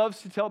 He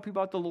loves to tell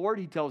people about the Lord.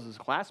 He tells his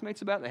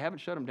classmates about it. They haven't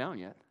shut him down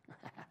yet.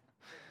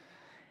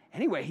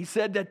 Anyway, he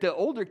said that the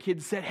older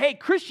kids said, "Hey,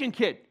 Christian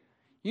kid,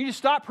 you need to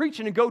stop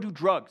preaching and go do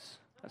drugs."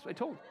 That's what I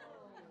told him.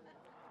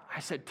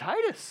 I said,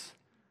 "Titus,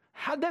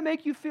 how'd that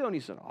make you feel?" And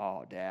he said,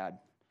 "Oh, Dad,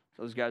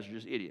 those guys are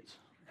just idiots."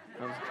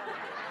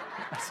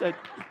 I said,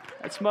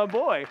 "That's my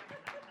boy."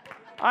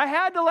 I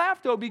had to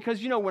laugh, though,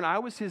 because, when I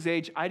was his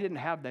age, I didn't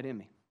have that in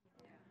me.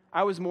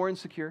 I was more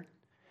insecure.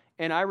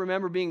 And I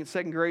remember being in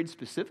second grade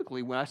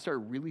specifically when I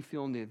started really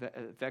feeling the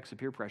effects of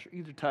peer pressure.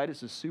 Either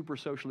Titus is super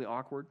socially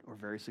awkward or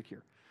very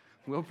secure.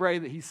 We'll pray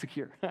that he's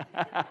secure.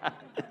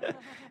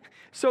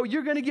 So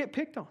you're going to get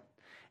picked on.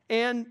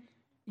 And,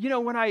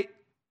 when I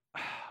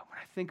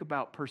think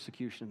about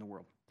persecution in the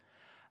world,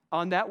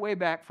 on that way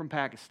back from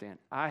Pakistan,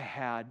 I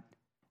had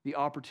the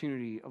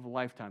opportunity of a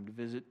lifetime to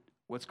visit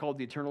what's called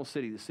the Eternal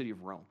City, the city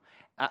of Rome.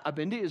 I've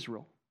been to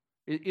Israel.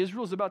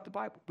 Israel is about the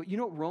Bible. But you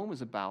know what Rome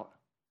is about?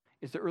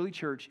 It's the early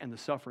church and the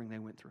suffering they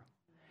went through.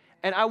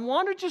 And I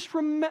want to just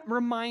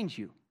remind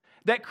you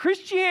that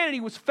Christianity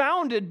was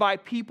founded by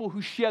people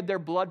who shed their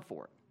blood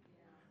for it.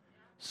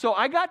 So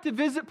I got to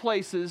visit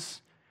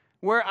places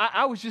where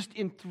I was just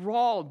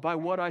enthralled by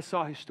what I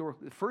saw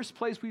historically. The first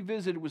place we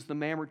visited was the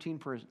Mamertine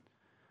prison.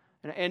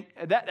 And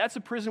that's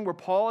a prison where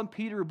Paul and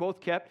Peter are both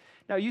kept.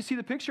 Now, you see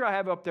the picture I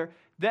have up there.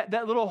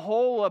 That little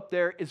hole up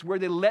there is where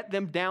they let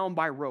them down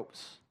by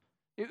ropes.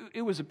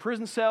 It was a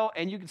prison cell,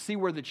 and you could see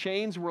where the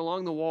chains were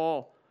along the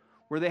wall,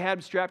 where they had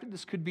them strapped.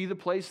 This could be the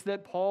place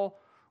that Paul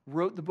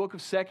wrote the book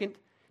of 2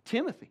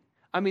 Timothy.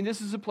 I mean, this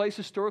is a place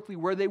historically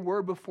where they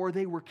were before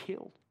they were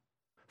killed.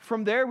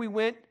 From there, we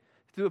went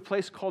to a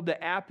place called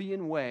the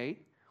Appian Way,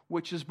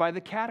 which is by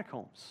the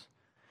catacombs.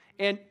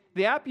 And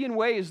the Appian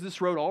Way is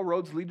this road. All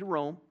roads lead to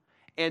Rome.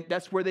 And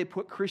that's where they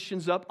put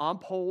Christians up on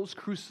poles,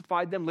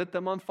 crucified them, lit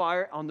them on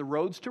fire on the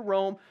roads to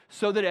Rome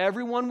so that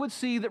everyone would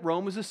see that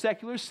Rome is a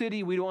secular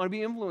city. We don't want to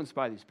be influenced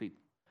by these people.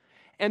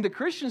 And the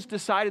Christians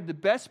decided the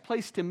best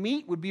place to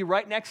meet would be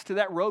right next to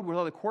that road where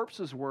all the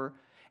corpses were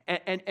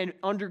and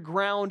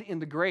underground in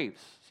the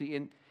graves. See,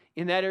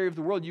 in that area of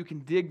the world, you can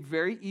dig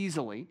very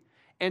easily.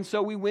 And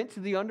so we went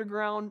to the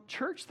underground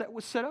church that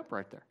was set up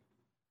right there.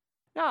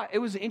 Now, it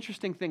was an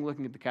interesting thing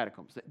looking at the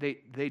catacombs.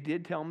 They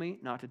did tell me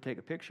not to take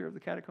a picture of the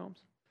catacombs.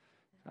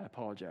 I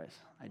apologize.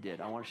 I did.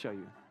 I want to show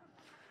you.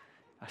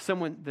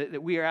 Someone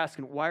that we are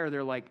asking, why are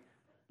there like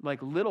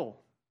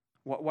little?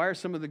 Why are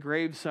some of the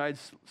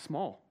gravesides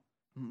small?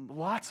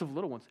 Lots of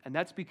little ones. And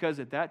that's because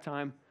at that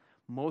time,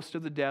 most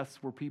of the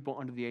deaths were people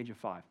under the age of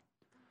 5.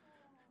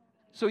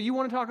 So you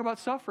want to talk about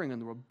suffering in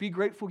the world. Be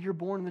grateful you're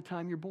born in the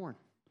time you're born.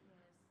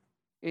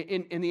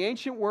 In the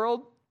ancient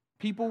world,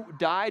 people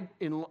died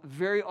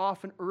very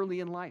often early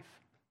in life.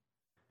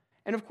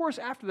 And of course,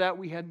 after that,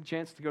 we had the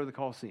chance to go to the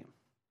Colosseum,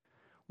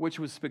 which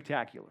was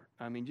spectacular.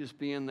 I mean, just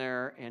being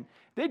there. And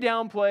they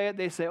downplay it.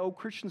 They say, oh,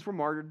 Christians were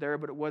martyred there,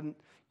 but it wasn't,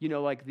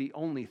 like the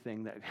only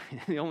thing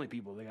the only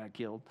people that got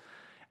killed.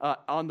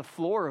 On the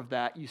floor of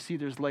that, you see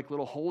there's like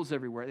little holes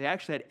everywhere. They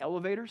actually had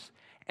elevators,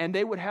 and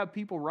they would have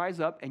people rise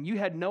up, and you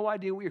had no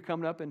idea what you're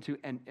coming up into.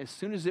 And as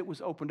soon as it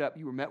was opened up,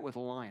 you were met with a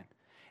lion.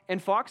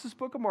 And Fox's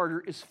Book of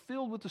Martyr is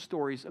filled with the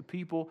stories of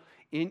people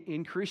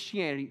in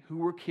Christianity who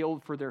were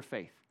killed for their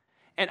faith.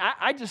 And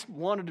I just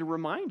wanted to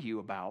remind you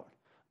about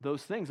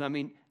those things. I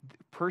mean,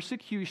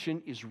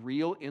 persecution is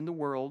real in the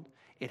world.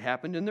 It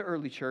happened in the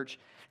early church.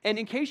 And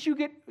in case you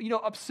get,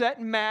 upset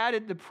and mad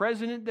at the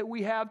president that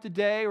we have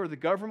today or the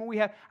government we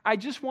have, I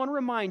just want to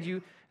remind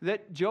you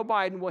that Joe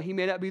Biden, while he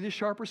may not be the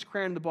sharpest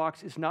crayon in the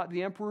box, is not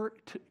the Emperor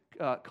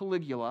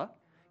Caligula.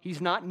 He's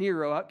not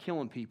Nero out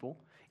killing people.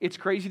 It's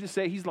crazy to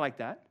say he's like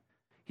that.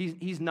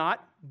 He's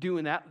not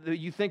doing that.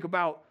 You think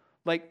about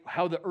like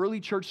how the early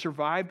church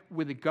survived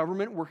with the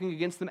government working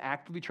against them,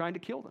 actively trying to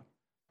kill them.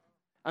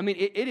 I mean,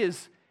 it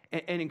is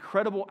an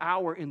incredible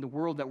hour in the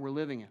world that we're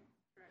living in.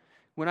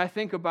 When I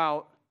think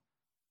about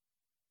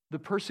the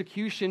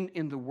persecution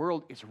in the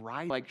world, it's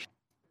rising.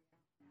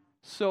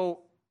 So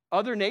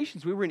other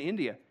nations, we were in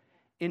India.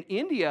 In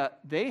India,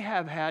 they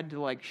have had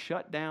to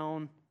shut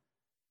down,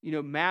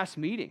 mass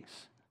meetings.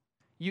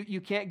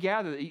 You can't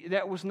gather.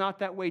 That was not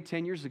that way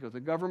 10 years ago. The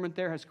government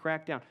there has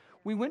cracked down.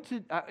 We went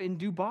to in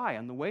Dubai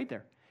on the way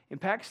there. In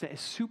Pakistan, a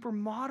super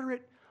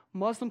moderate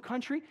Muslim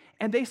country,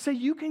 and they say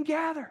you can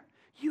gather,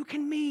 you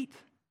can meet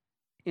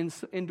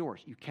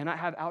indoors. You cannot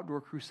have outdoor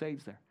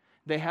crusades there.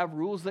 They have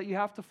rules that you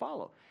have to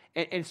follow,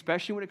 and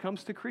especially when it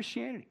comes to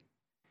Christianity.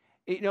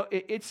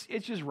 It's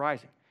just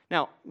rising.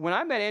 Now, when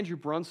I met Andrew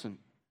Brunson,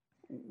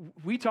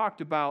 we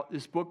talked about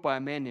this book by a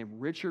man named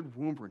Richard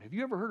Wurmbrand. Have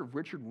you ever heard of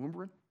Richard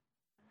Wurmbrand?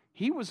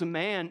 He was a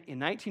man in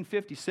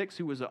 1956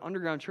 who was an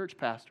underground church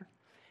pastor,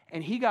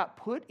 and he got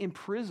put in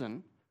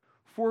prison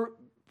for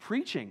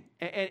preaching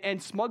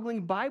and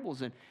smuggling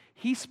Bibles in.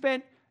 He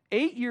spent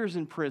 8 years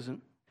in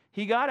prison.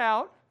 He got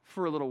out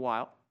for a little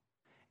while,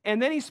 and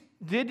then he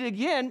did it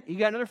again. He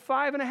got another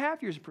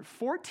 5.5 years,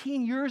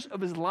 14 years of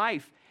his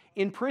life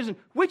in prison,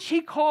 which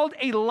he called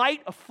a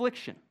light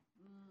affliction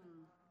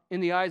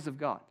in the eyes of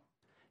God.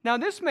 Now,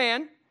 this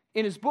man,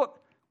 in his book,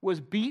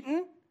 was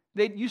beaten.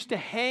 They used to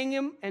hang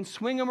him and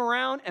swing him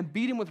around and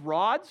beat him with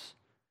rods.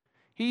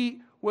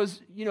 He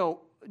was,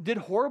 did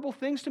horrible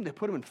things to him. They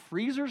put him in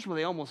freezers where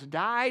they almost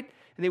died,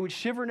 and they would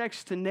shiver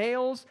next to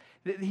nails.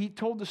 He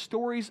told the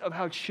stories of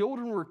how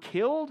children were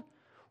killed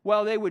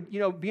while they would,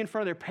 be in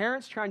front of their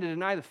parents trying to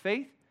deny the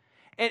faith.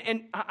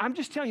 And I'm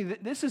just telling you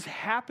that this has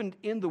happened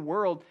in the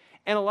world.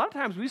 And a lot of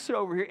times we sit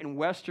over here in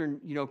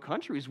Western,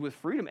 countries with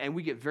freedom, and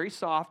we get very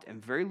soft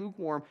and very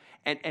lukewarm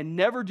and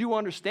never do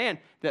understand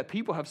that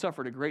people have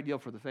suffered a great deal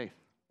for the faith.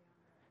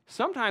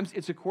 Sometimes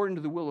it's according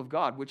to the will of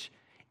God, which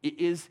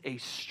is a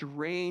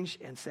strange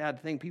and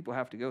sad thing people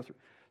have to go through.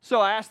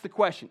 So I ask the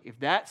question, if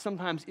that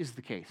sometimes is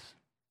the case,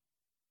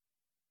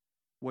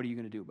 what are you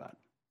going to do about it?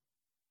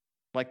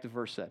 Like the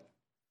verse said,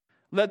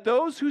 let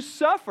those who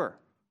suffer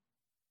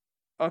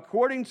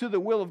according to the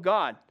will of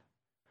God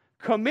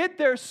commit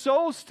their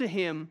souls to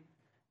Him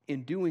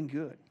in doing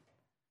good.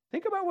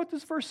 Think about what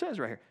this verse says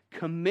right here.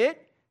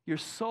 Commit your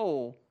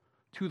soul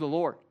to the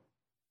Lord.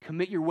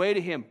 Commit your way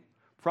to Him.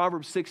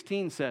 Proverbs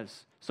 16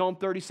 says, Psalm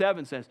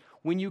 37 says,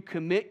 when you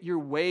commit your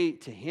way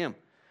to Him,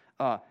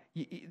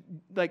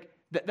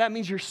 that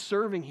means you're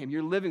serving Him,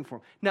 you're living for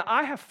Him. Now,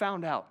 I have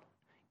found out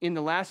in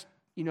the last,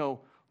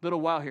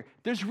 little while here,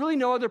 there's really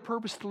no other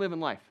purpose to live in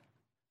life.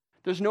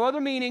 There's no other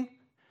meaning.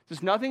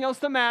 There's nothing else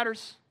that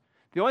matters.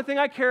 The only thing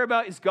I care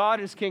about is God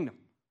and His kingdom.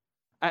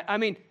 I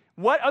mean,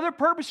 what other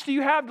purpose do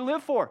you have to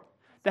live for?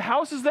 The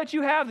houses that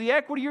you have, the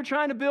equity you're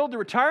trying to build, the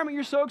retirement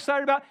you're so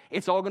excited about,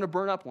 it's all going to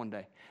burn up one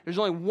day. There's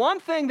only one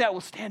thing that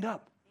will stand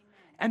up,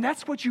 and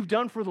that's what you've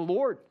done for the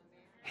Lord,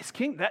 His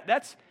kingdom.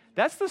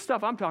 That's the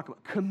stuff I'm talking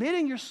about,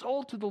 committing your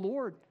soul to the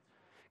Lord.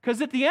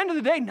 Because at the end of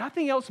the day,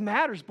 nothing else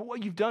matters but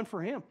what you've done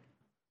for Him.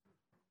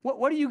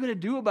 What are you going to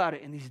do about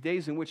it in these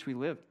days in which we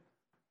live?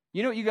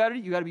 You know what you got to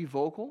do? You got to be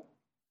vocal.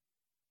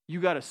 You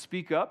got to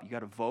speak up. You got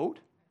to vote.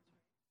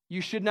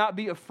 You should not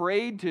be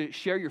afraid to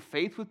share your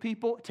faith with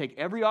people. Take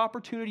every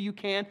opportunity you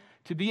can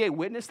to be a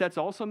witness. That's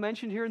also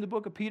mentioned here in the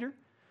book of Peter.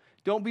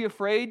 Don't be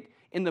afraid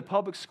in the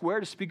public square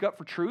to speak up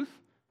for truth.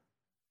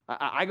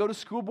 I go to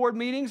school board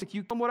meetings. If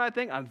you come what I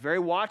think, I'm very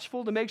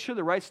watchful to make sure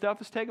the right stuff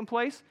is taking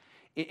place.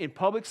 In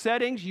public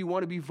settings, you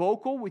want to be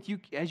vocal with you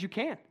as you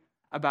can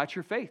about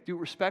your faith. Do it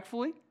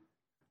respectfully,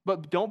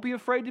 but don't be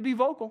afraid to be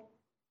vocal.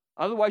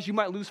 Otherwise, you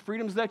might lose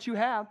freedoms that you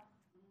have.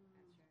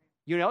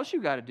 You know what else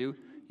you got to do?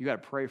 You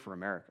got to pray for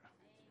America.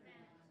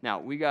 Now,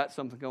 we got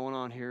something going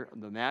on here,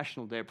 the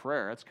National Day of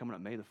Prayer. That's coming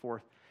up May the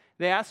 4th.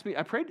 They asked me,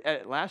 I prayed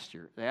at it last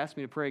year. They asked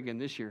me to pray again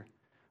this year.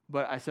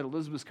 But I said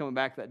Elizabeth's coming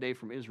back that day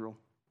from Israel.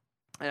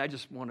 And I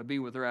just want to be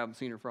with her. I haven't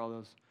seen her for all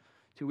those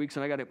 2 weeks.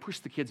 And I got to push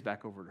the kids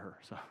back over to her.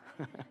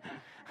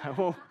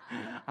 So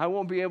I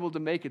won't be able to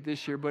make it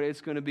this year, but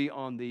it's going to be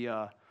on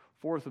the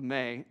 4th of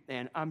May.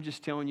 And I'm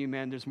just telling you,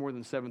 man, there's more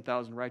than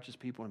 7,000 righteous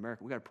people in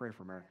America. We got to pray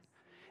for America.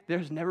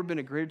 There's never been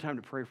a greater time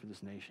to pray for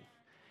this nation.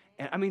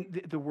 And I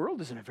mean, the world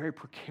is in a very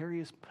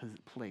precarious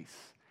place.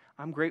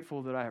 I'm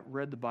grateful that I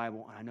read the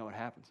Bible and I know it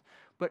happens.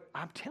 But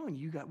I'm telling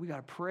you, we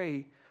got to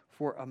pray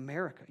for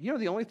America. You know,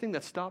 the only thing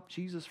that stopped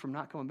Jesus from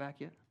not coming back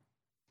yet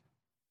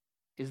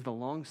is the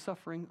long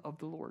suffering of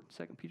the Lord.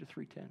 2 Peter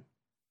 3:10.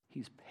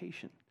 He's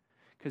patient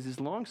because His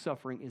long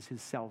suffering is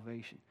His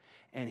salvation.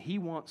 And He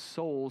wants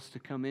souls to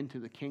come into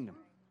the kingdom.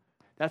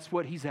 That's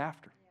what He's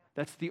after.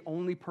 That's the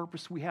only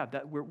purpose we have.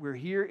 That we're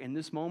here in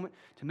this moment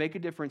to make a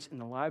difference in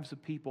the lives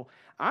of people.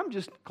 I'm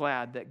just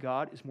glad that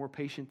God is more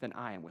patient than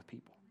I am with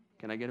people.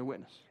 Can I get a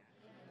witness?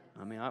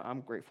 I mean,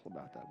 I'm grateful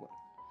about that.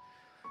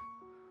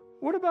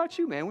 What about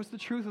you, man? What's the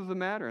truth of the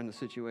matter in the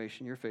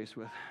situation you're faced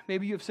with?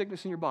 Maybe you have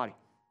sickness in your body.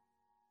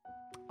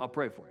 I'll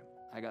pray for you.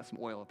 I got some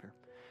oil up here.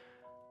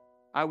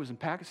 I was in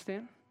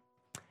Pakistan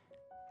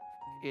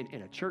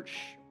in a church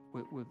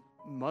with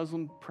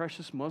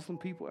precious Muslim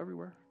people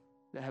everywhere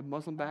that have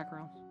Muslim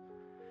backgrounds.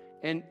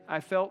 And I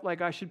felt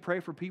like I should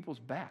pray for people's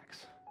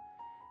backs.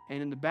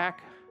 And in the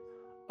back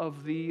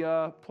of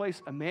the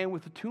place, a man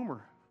with a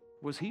tumor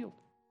was healed,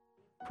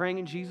 praying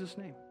in Jesus'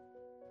 name.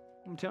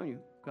 I'm telling you,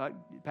 God,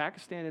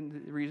 Pakistan, and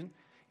the reason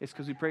is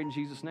because we prayed in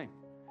Jesus' name.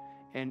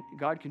 And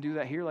God can do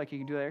that here like he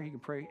can do that there. He can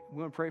pray.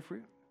 We want to pray for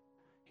you.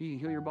 He can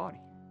heal your body.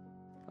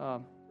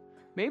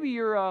 Maybe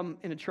you're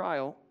in a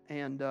trial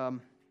and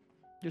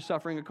you're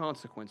suffering a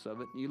consequence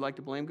of it. You'd like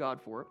to blame God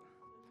for it.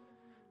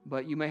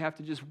 But you may have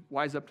to just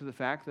wise up to the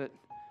fact that,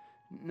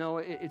 no,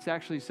 it's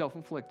actually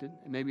self-inflicted.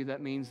 And maybe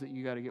that means that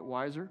you got to get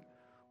wiser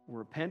or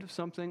repent of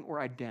something or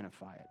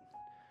identify it.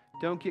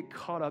 Don't get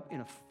caught up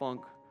in a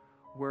funk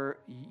where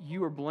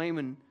you are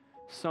blaming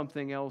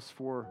something else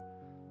for,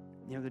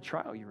 the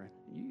trial you're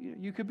in.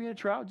 You could be in a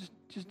trial.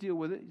 Just deal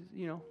with it,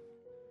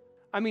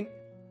 I mean,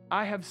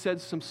 I have said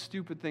some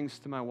stupid things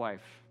to my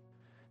wife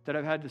that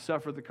I've had to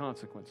suffer the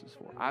consequences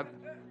for.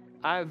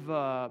 I've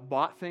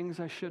bought things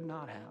I should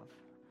not have.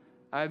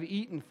 I've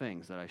eaten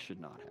things that I should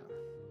not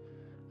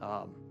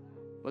have.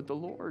 But the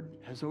Lord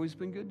has always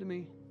been good to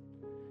me.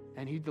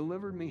 And he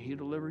delivered me. He'll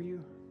deliver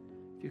you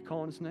if you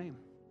call on his name.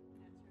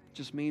 It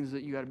just means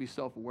that you got to be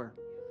self-aware.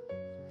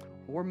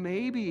 Or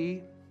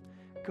maybe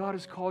God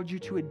has called you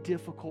to a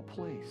difficult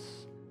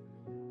place.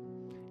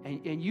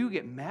 And you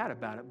get mad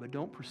about it, but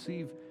don't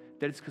perceive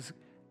that it's because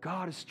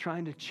God is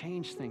trying to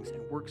change things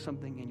and work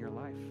something in your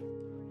life.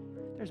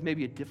 There's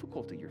maybe a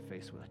difficulty you're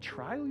faced with, a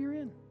trial you're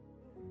in.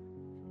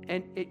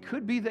 And it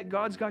could be that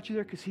God's got you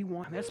there because he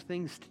wants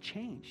things to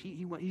change.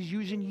 He's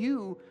using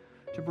you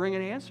to bring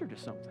an answer to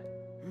something.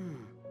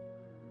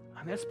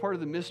 I mean, that's part of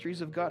the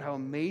mysteries of God, how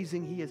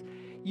amazing he is.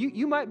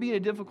 You might be in a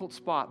difficult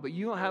spot, but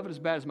you don't have it as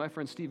bad as my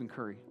friend Stephen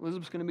Curry.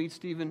 Elizabeth's going to meet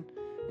Stephen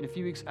in a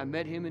few weeks. I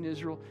met him in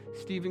Israel.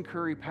 Stephen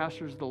Curry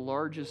pastors the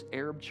largest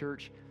Arab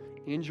church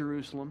in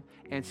Jerusalem.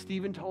 And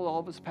Stephen told all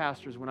of his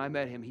pastors when I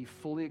met him, he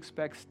fully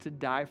expects to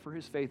die for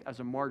his faith as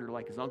a martyr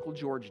like his Uncle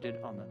George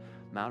did on the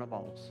Mount of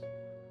Olives.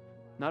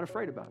 Not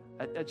afraid about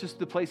it. That's just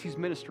the place he's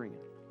ministering in.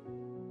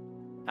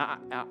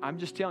 I'm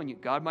just telling you,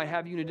 God might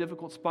have you in a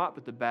difficult spot,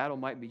 but the battle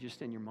might be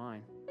just in your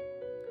mind.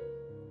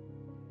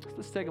 So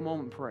let's take a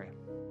moment and pray.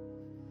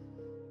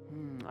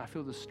 I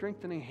feel the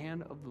strengthening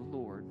hand of the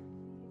Lord.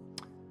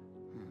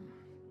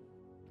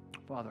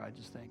 Father, I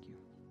just thank you.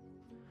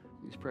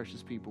 These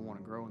precious people want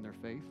to grow in their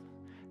faith.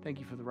 Thank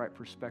you for the right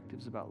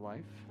perspectives about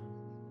life.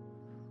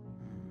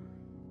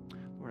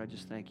 Lord, I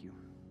just thank you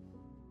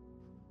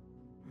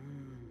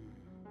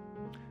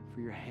for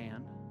your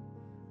hand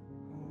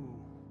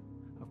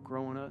of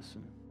growing us.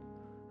 And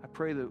I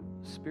pray the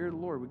Spirit of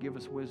the Lord would give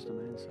us wisdom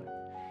and insight.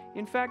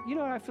 In fact,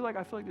 I feel like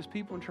there's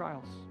people in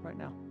trials right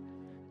now.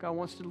 God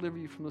wants to deliver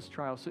you from this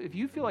trial. So if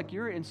you feel like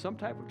you're in some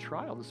type of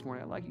trial this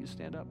morning, I'd like you to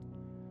stand up.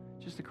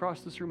 Just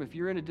across this room, if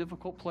you're in a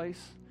difficult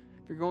place,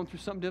 if you're going through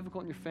something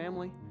difficult in your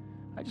family,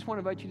 I just want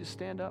to invite you to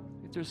stand up.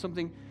 If there's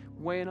something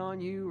weighing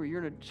on you or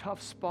you're in a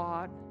tough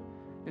spot,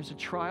 there's a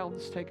trial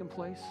that's taking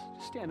place,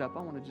 just stand up.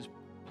 I want to just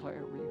pray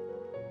over you.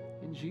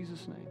 In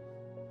Jesus' name.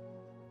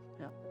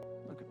 Yeah,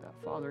 look at that.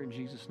 Father, in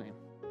Jesus' name,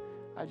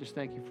 I just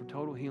thank you for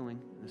total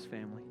healing in this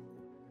family.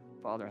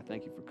 Father, I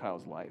thank you for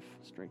Kyle's life.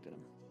 Strengthen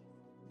him.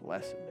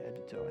 Bless him head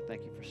to toe. I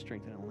thank you for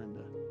strengthening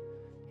Linda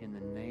in the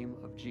name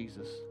of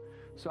Jesus.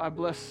 So I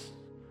bless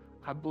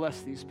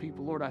these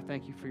people. Lord, I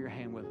thank you for your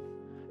hand with them.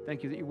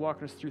 Thank you that you're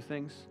walking us through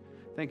things.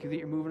 Thank you that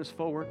you're moving us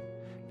forward.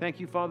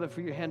 Thank you, Father,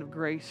 for your hand of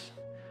grace.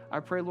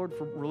 I pray, Lord,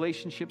 for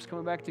relationships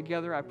coming back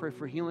together. I pray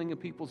for healing in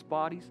people's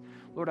bodies.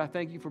 Lord, I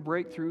thank you for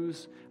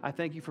breakthroughs. I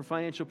thank you for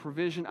financial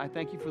provision. I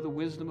thank you for the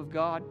wisdom of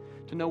God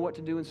to know what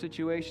to do in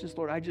situations.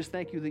 Lord, I just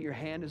thank you that your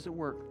hand is at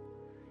work,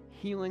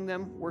 healing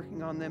them,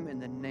 working on them in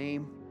the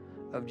name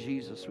of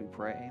Jesus. We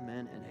pray,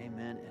 amen and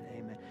amen and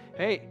amen.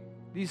 Hey,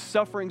 these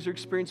sufferings are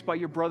experienced by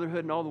your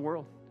brotherhood and all the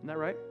world. Isn't that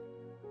right?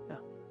 Yeah,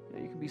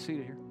 you can be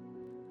seated here.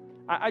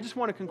 I just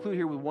want to conclude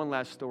here with one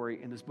last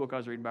story in this book I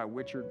was reading by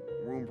Richard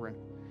Wurmbrand.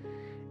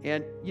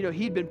 And,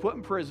 he'd been put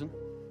in prison.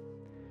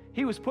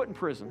 He was put in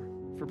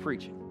prison for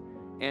preaching.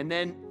 And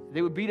then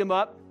they would beat him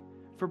up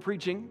for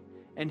preaching,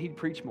 and he'd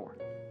preach more.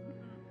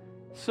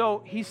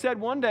 So he said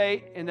one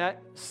day in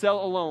that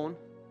cell alone,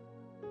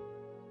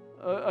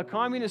 a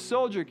communist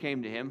soldier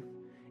came to him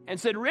and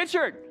said,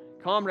 "Richard,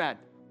 comrade,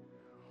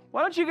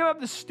 why don't you give up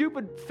this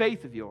stupid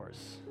faith of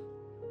yours?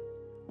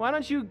 Why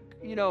don't you,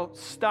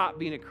 stop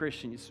being a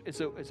Christian?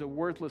 It's a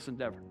worthless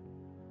endeavor."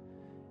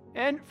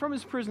 And from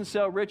his prison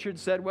cell, Richard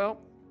said, "Well,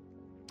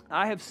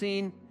 I have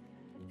seen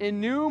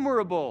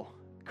innumerable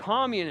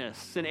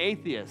communists and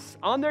atheists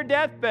on their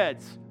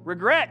deathbeds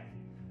regret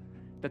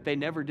that they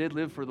never did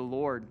live for the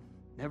Lord,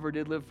 never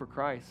did live for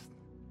Christ.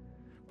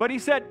 But he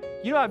said,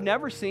 I've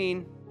never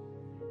seen,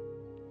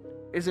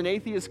 as an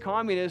atheist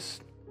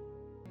communist,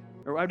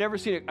 or I've never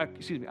seen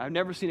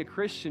a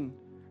Christian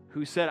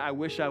who said, I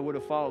wish I would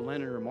have followed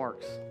Lenin or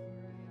Marx.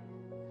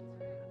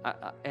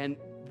 And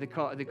the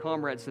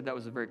comrade said that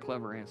was a very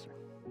clever answer.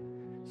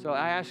 So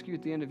I ask you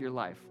at the end of your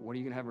life, what are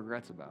you going to have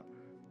regrets about?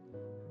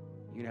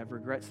 You going to have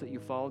regrets that you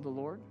followed the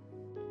Lord?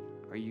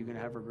 Or are you going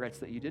to have regrets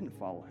that you didn't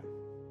follow him?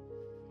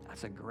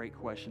 That's a great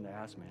question to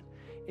ask, man.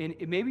 And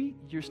maybe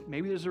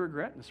there's a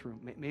regret in this room.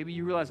 Maybe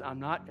you realize I'm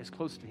not as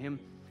close to him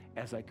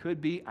as I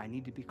could be. I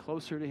need to be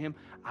closer to him.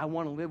 I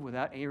want to live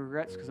without any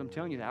regrets because I'm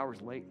telling you the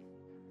hour's late.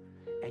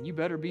 And you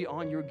better be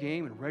on your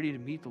game and ready to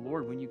meet the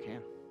Lord when you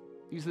can.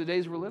 These are the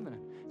days we're living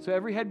in. So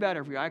every head bowed,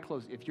 every eye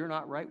closed, if you're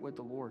not right with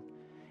the Lord,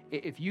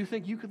 if you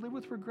think you could live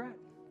with regret,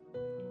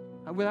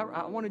 I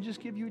want to just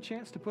give you a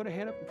chance to put a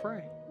hand up and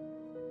pray.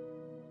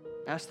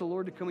 Ask the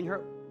Lord to come in your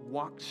heart.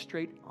 Walk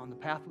straight on the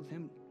path with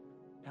him,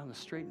 down the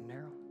straight and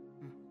narrow,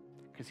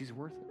 because he's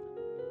worth it.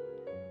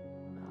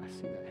 I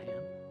see that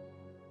hand.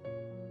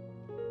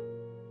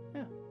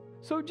 Yeah.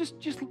 So just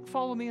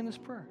follow me in this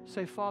prayer.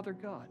 Say, Father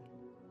God,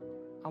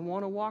 I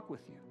want to walk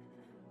with you.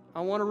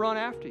 I want to run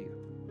after you.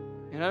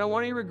 And I don't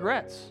want any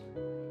regrets.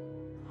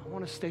 I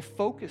want to stay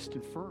focused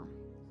and firm.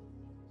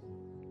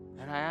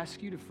 And I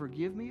ask you to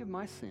forgive me of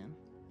my sin,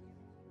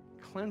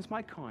 cleanse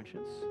my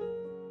conscience,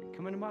 and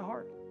come into my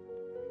heart.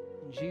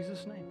 In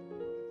Jesus' name.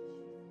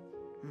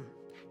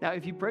 Now,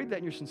 if you prayed that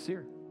and you're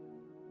sincere,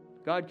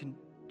 God can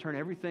turn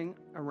everything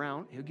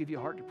around. He'll give you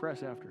a heart to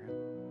press after him.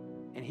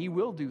 And he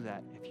will do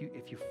that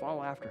if you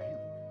follow after him.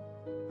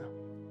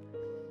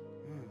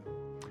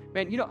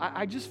 Man,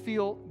 I just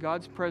feel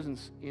God's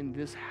presence in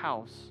this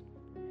house.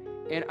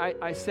 And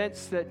I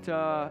sense that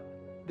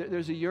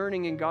there's a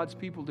yearning in God's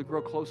people to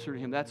grow closer to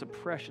him. That's a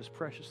precious,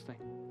 precious thing.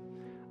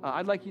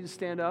 I'd like you to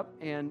stand up,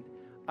 and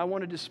I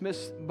want to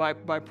dismiss by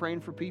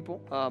praying for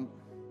people.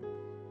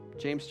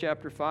 James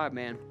chapter 5,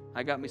 man.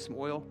 I got me some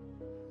oil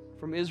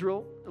from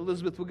Israel.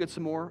 Elizabeth will get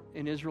some more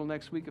in Israel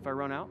next week if I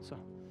run out. So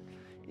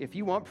if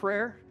you want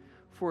prayer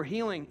for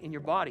healing in your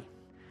body,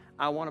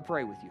 I want to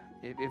pray with you.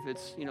 If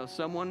it's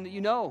someone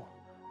that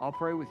I'll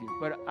pray with you.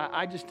 But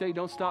I just tell you,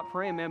 don't stop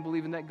praying, man,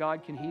 believing that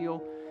God can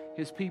heal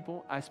his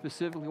people. I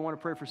specifically want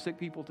to pray for sick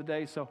people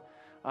today. So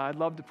I'd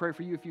love to pray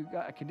for you if you've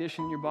got a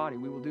condition in your body.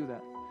 We will do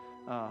that.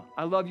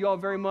 I love you all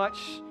very much.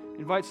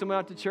 Invite someone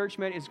out to church,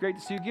 man. It's great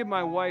to see you. Give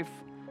my wife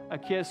a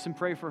kiss and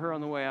pray for her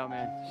on the way out,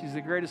 man. She's the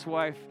greatest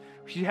wife.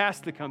 She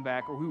has to come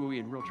back or we will be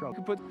in real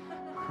trouble.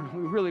 We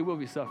really will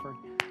be suffering.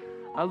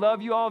 I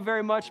love you all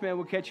very much, man.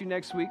 We'll catch you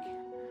next week.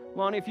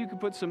 Lonnie, if you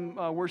could put some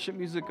worship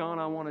music on,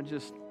 I want to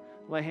just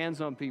lay hands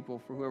on people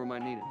for whoever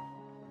might need it.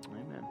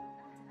 Amen.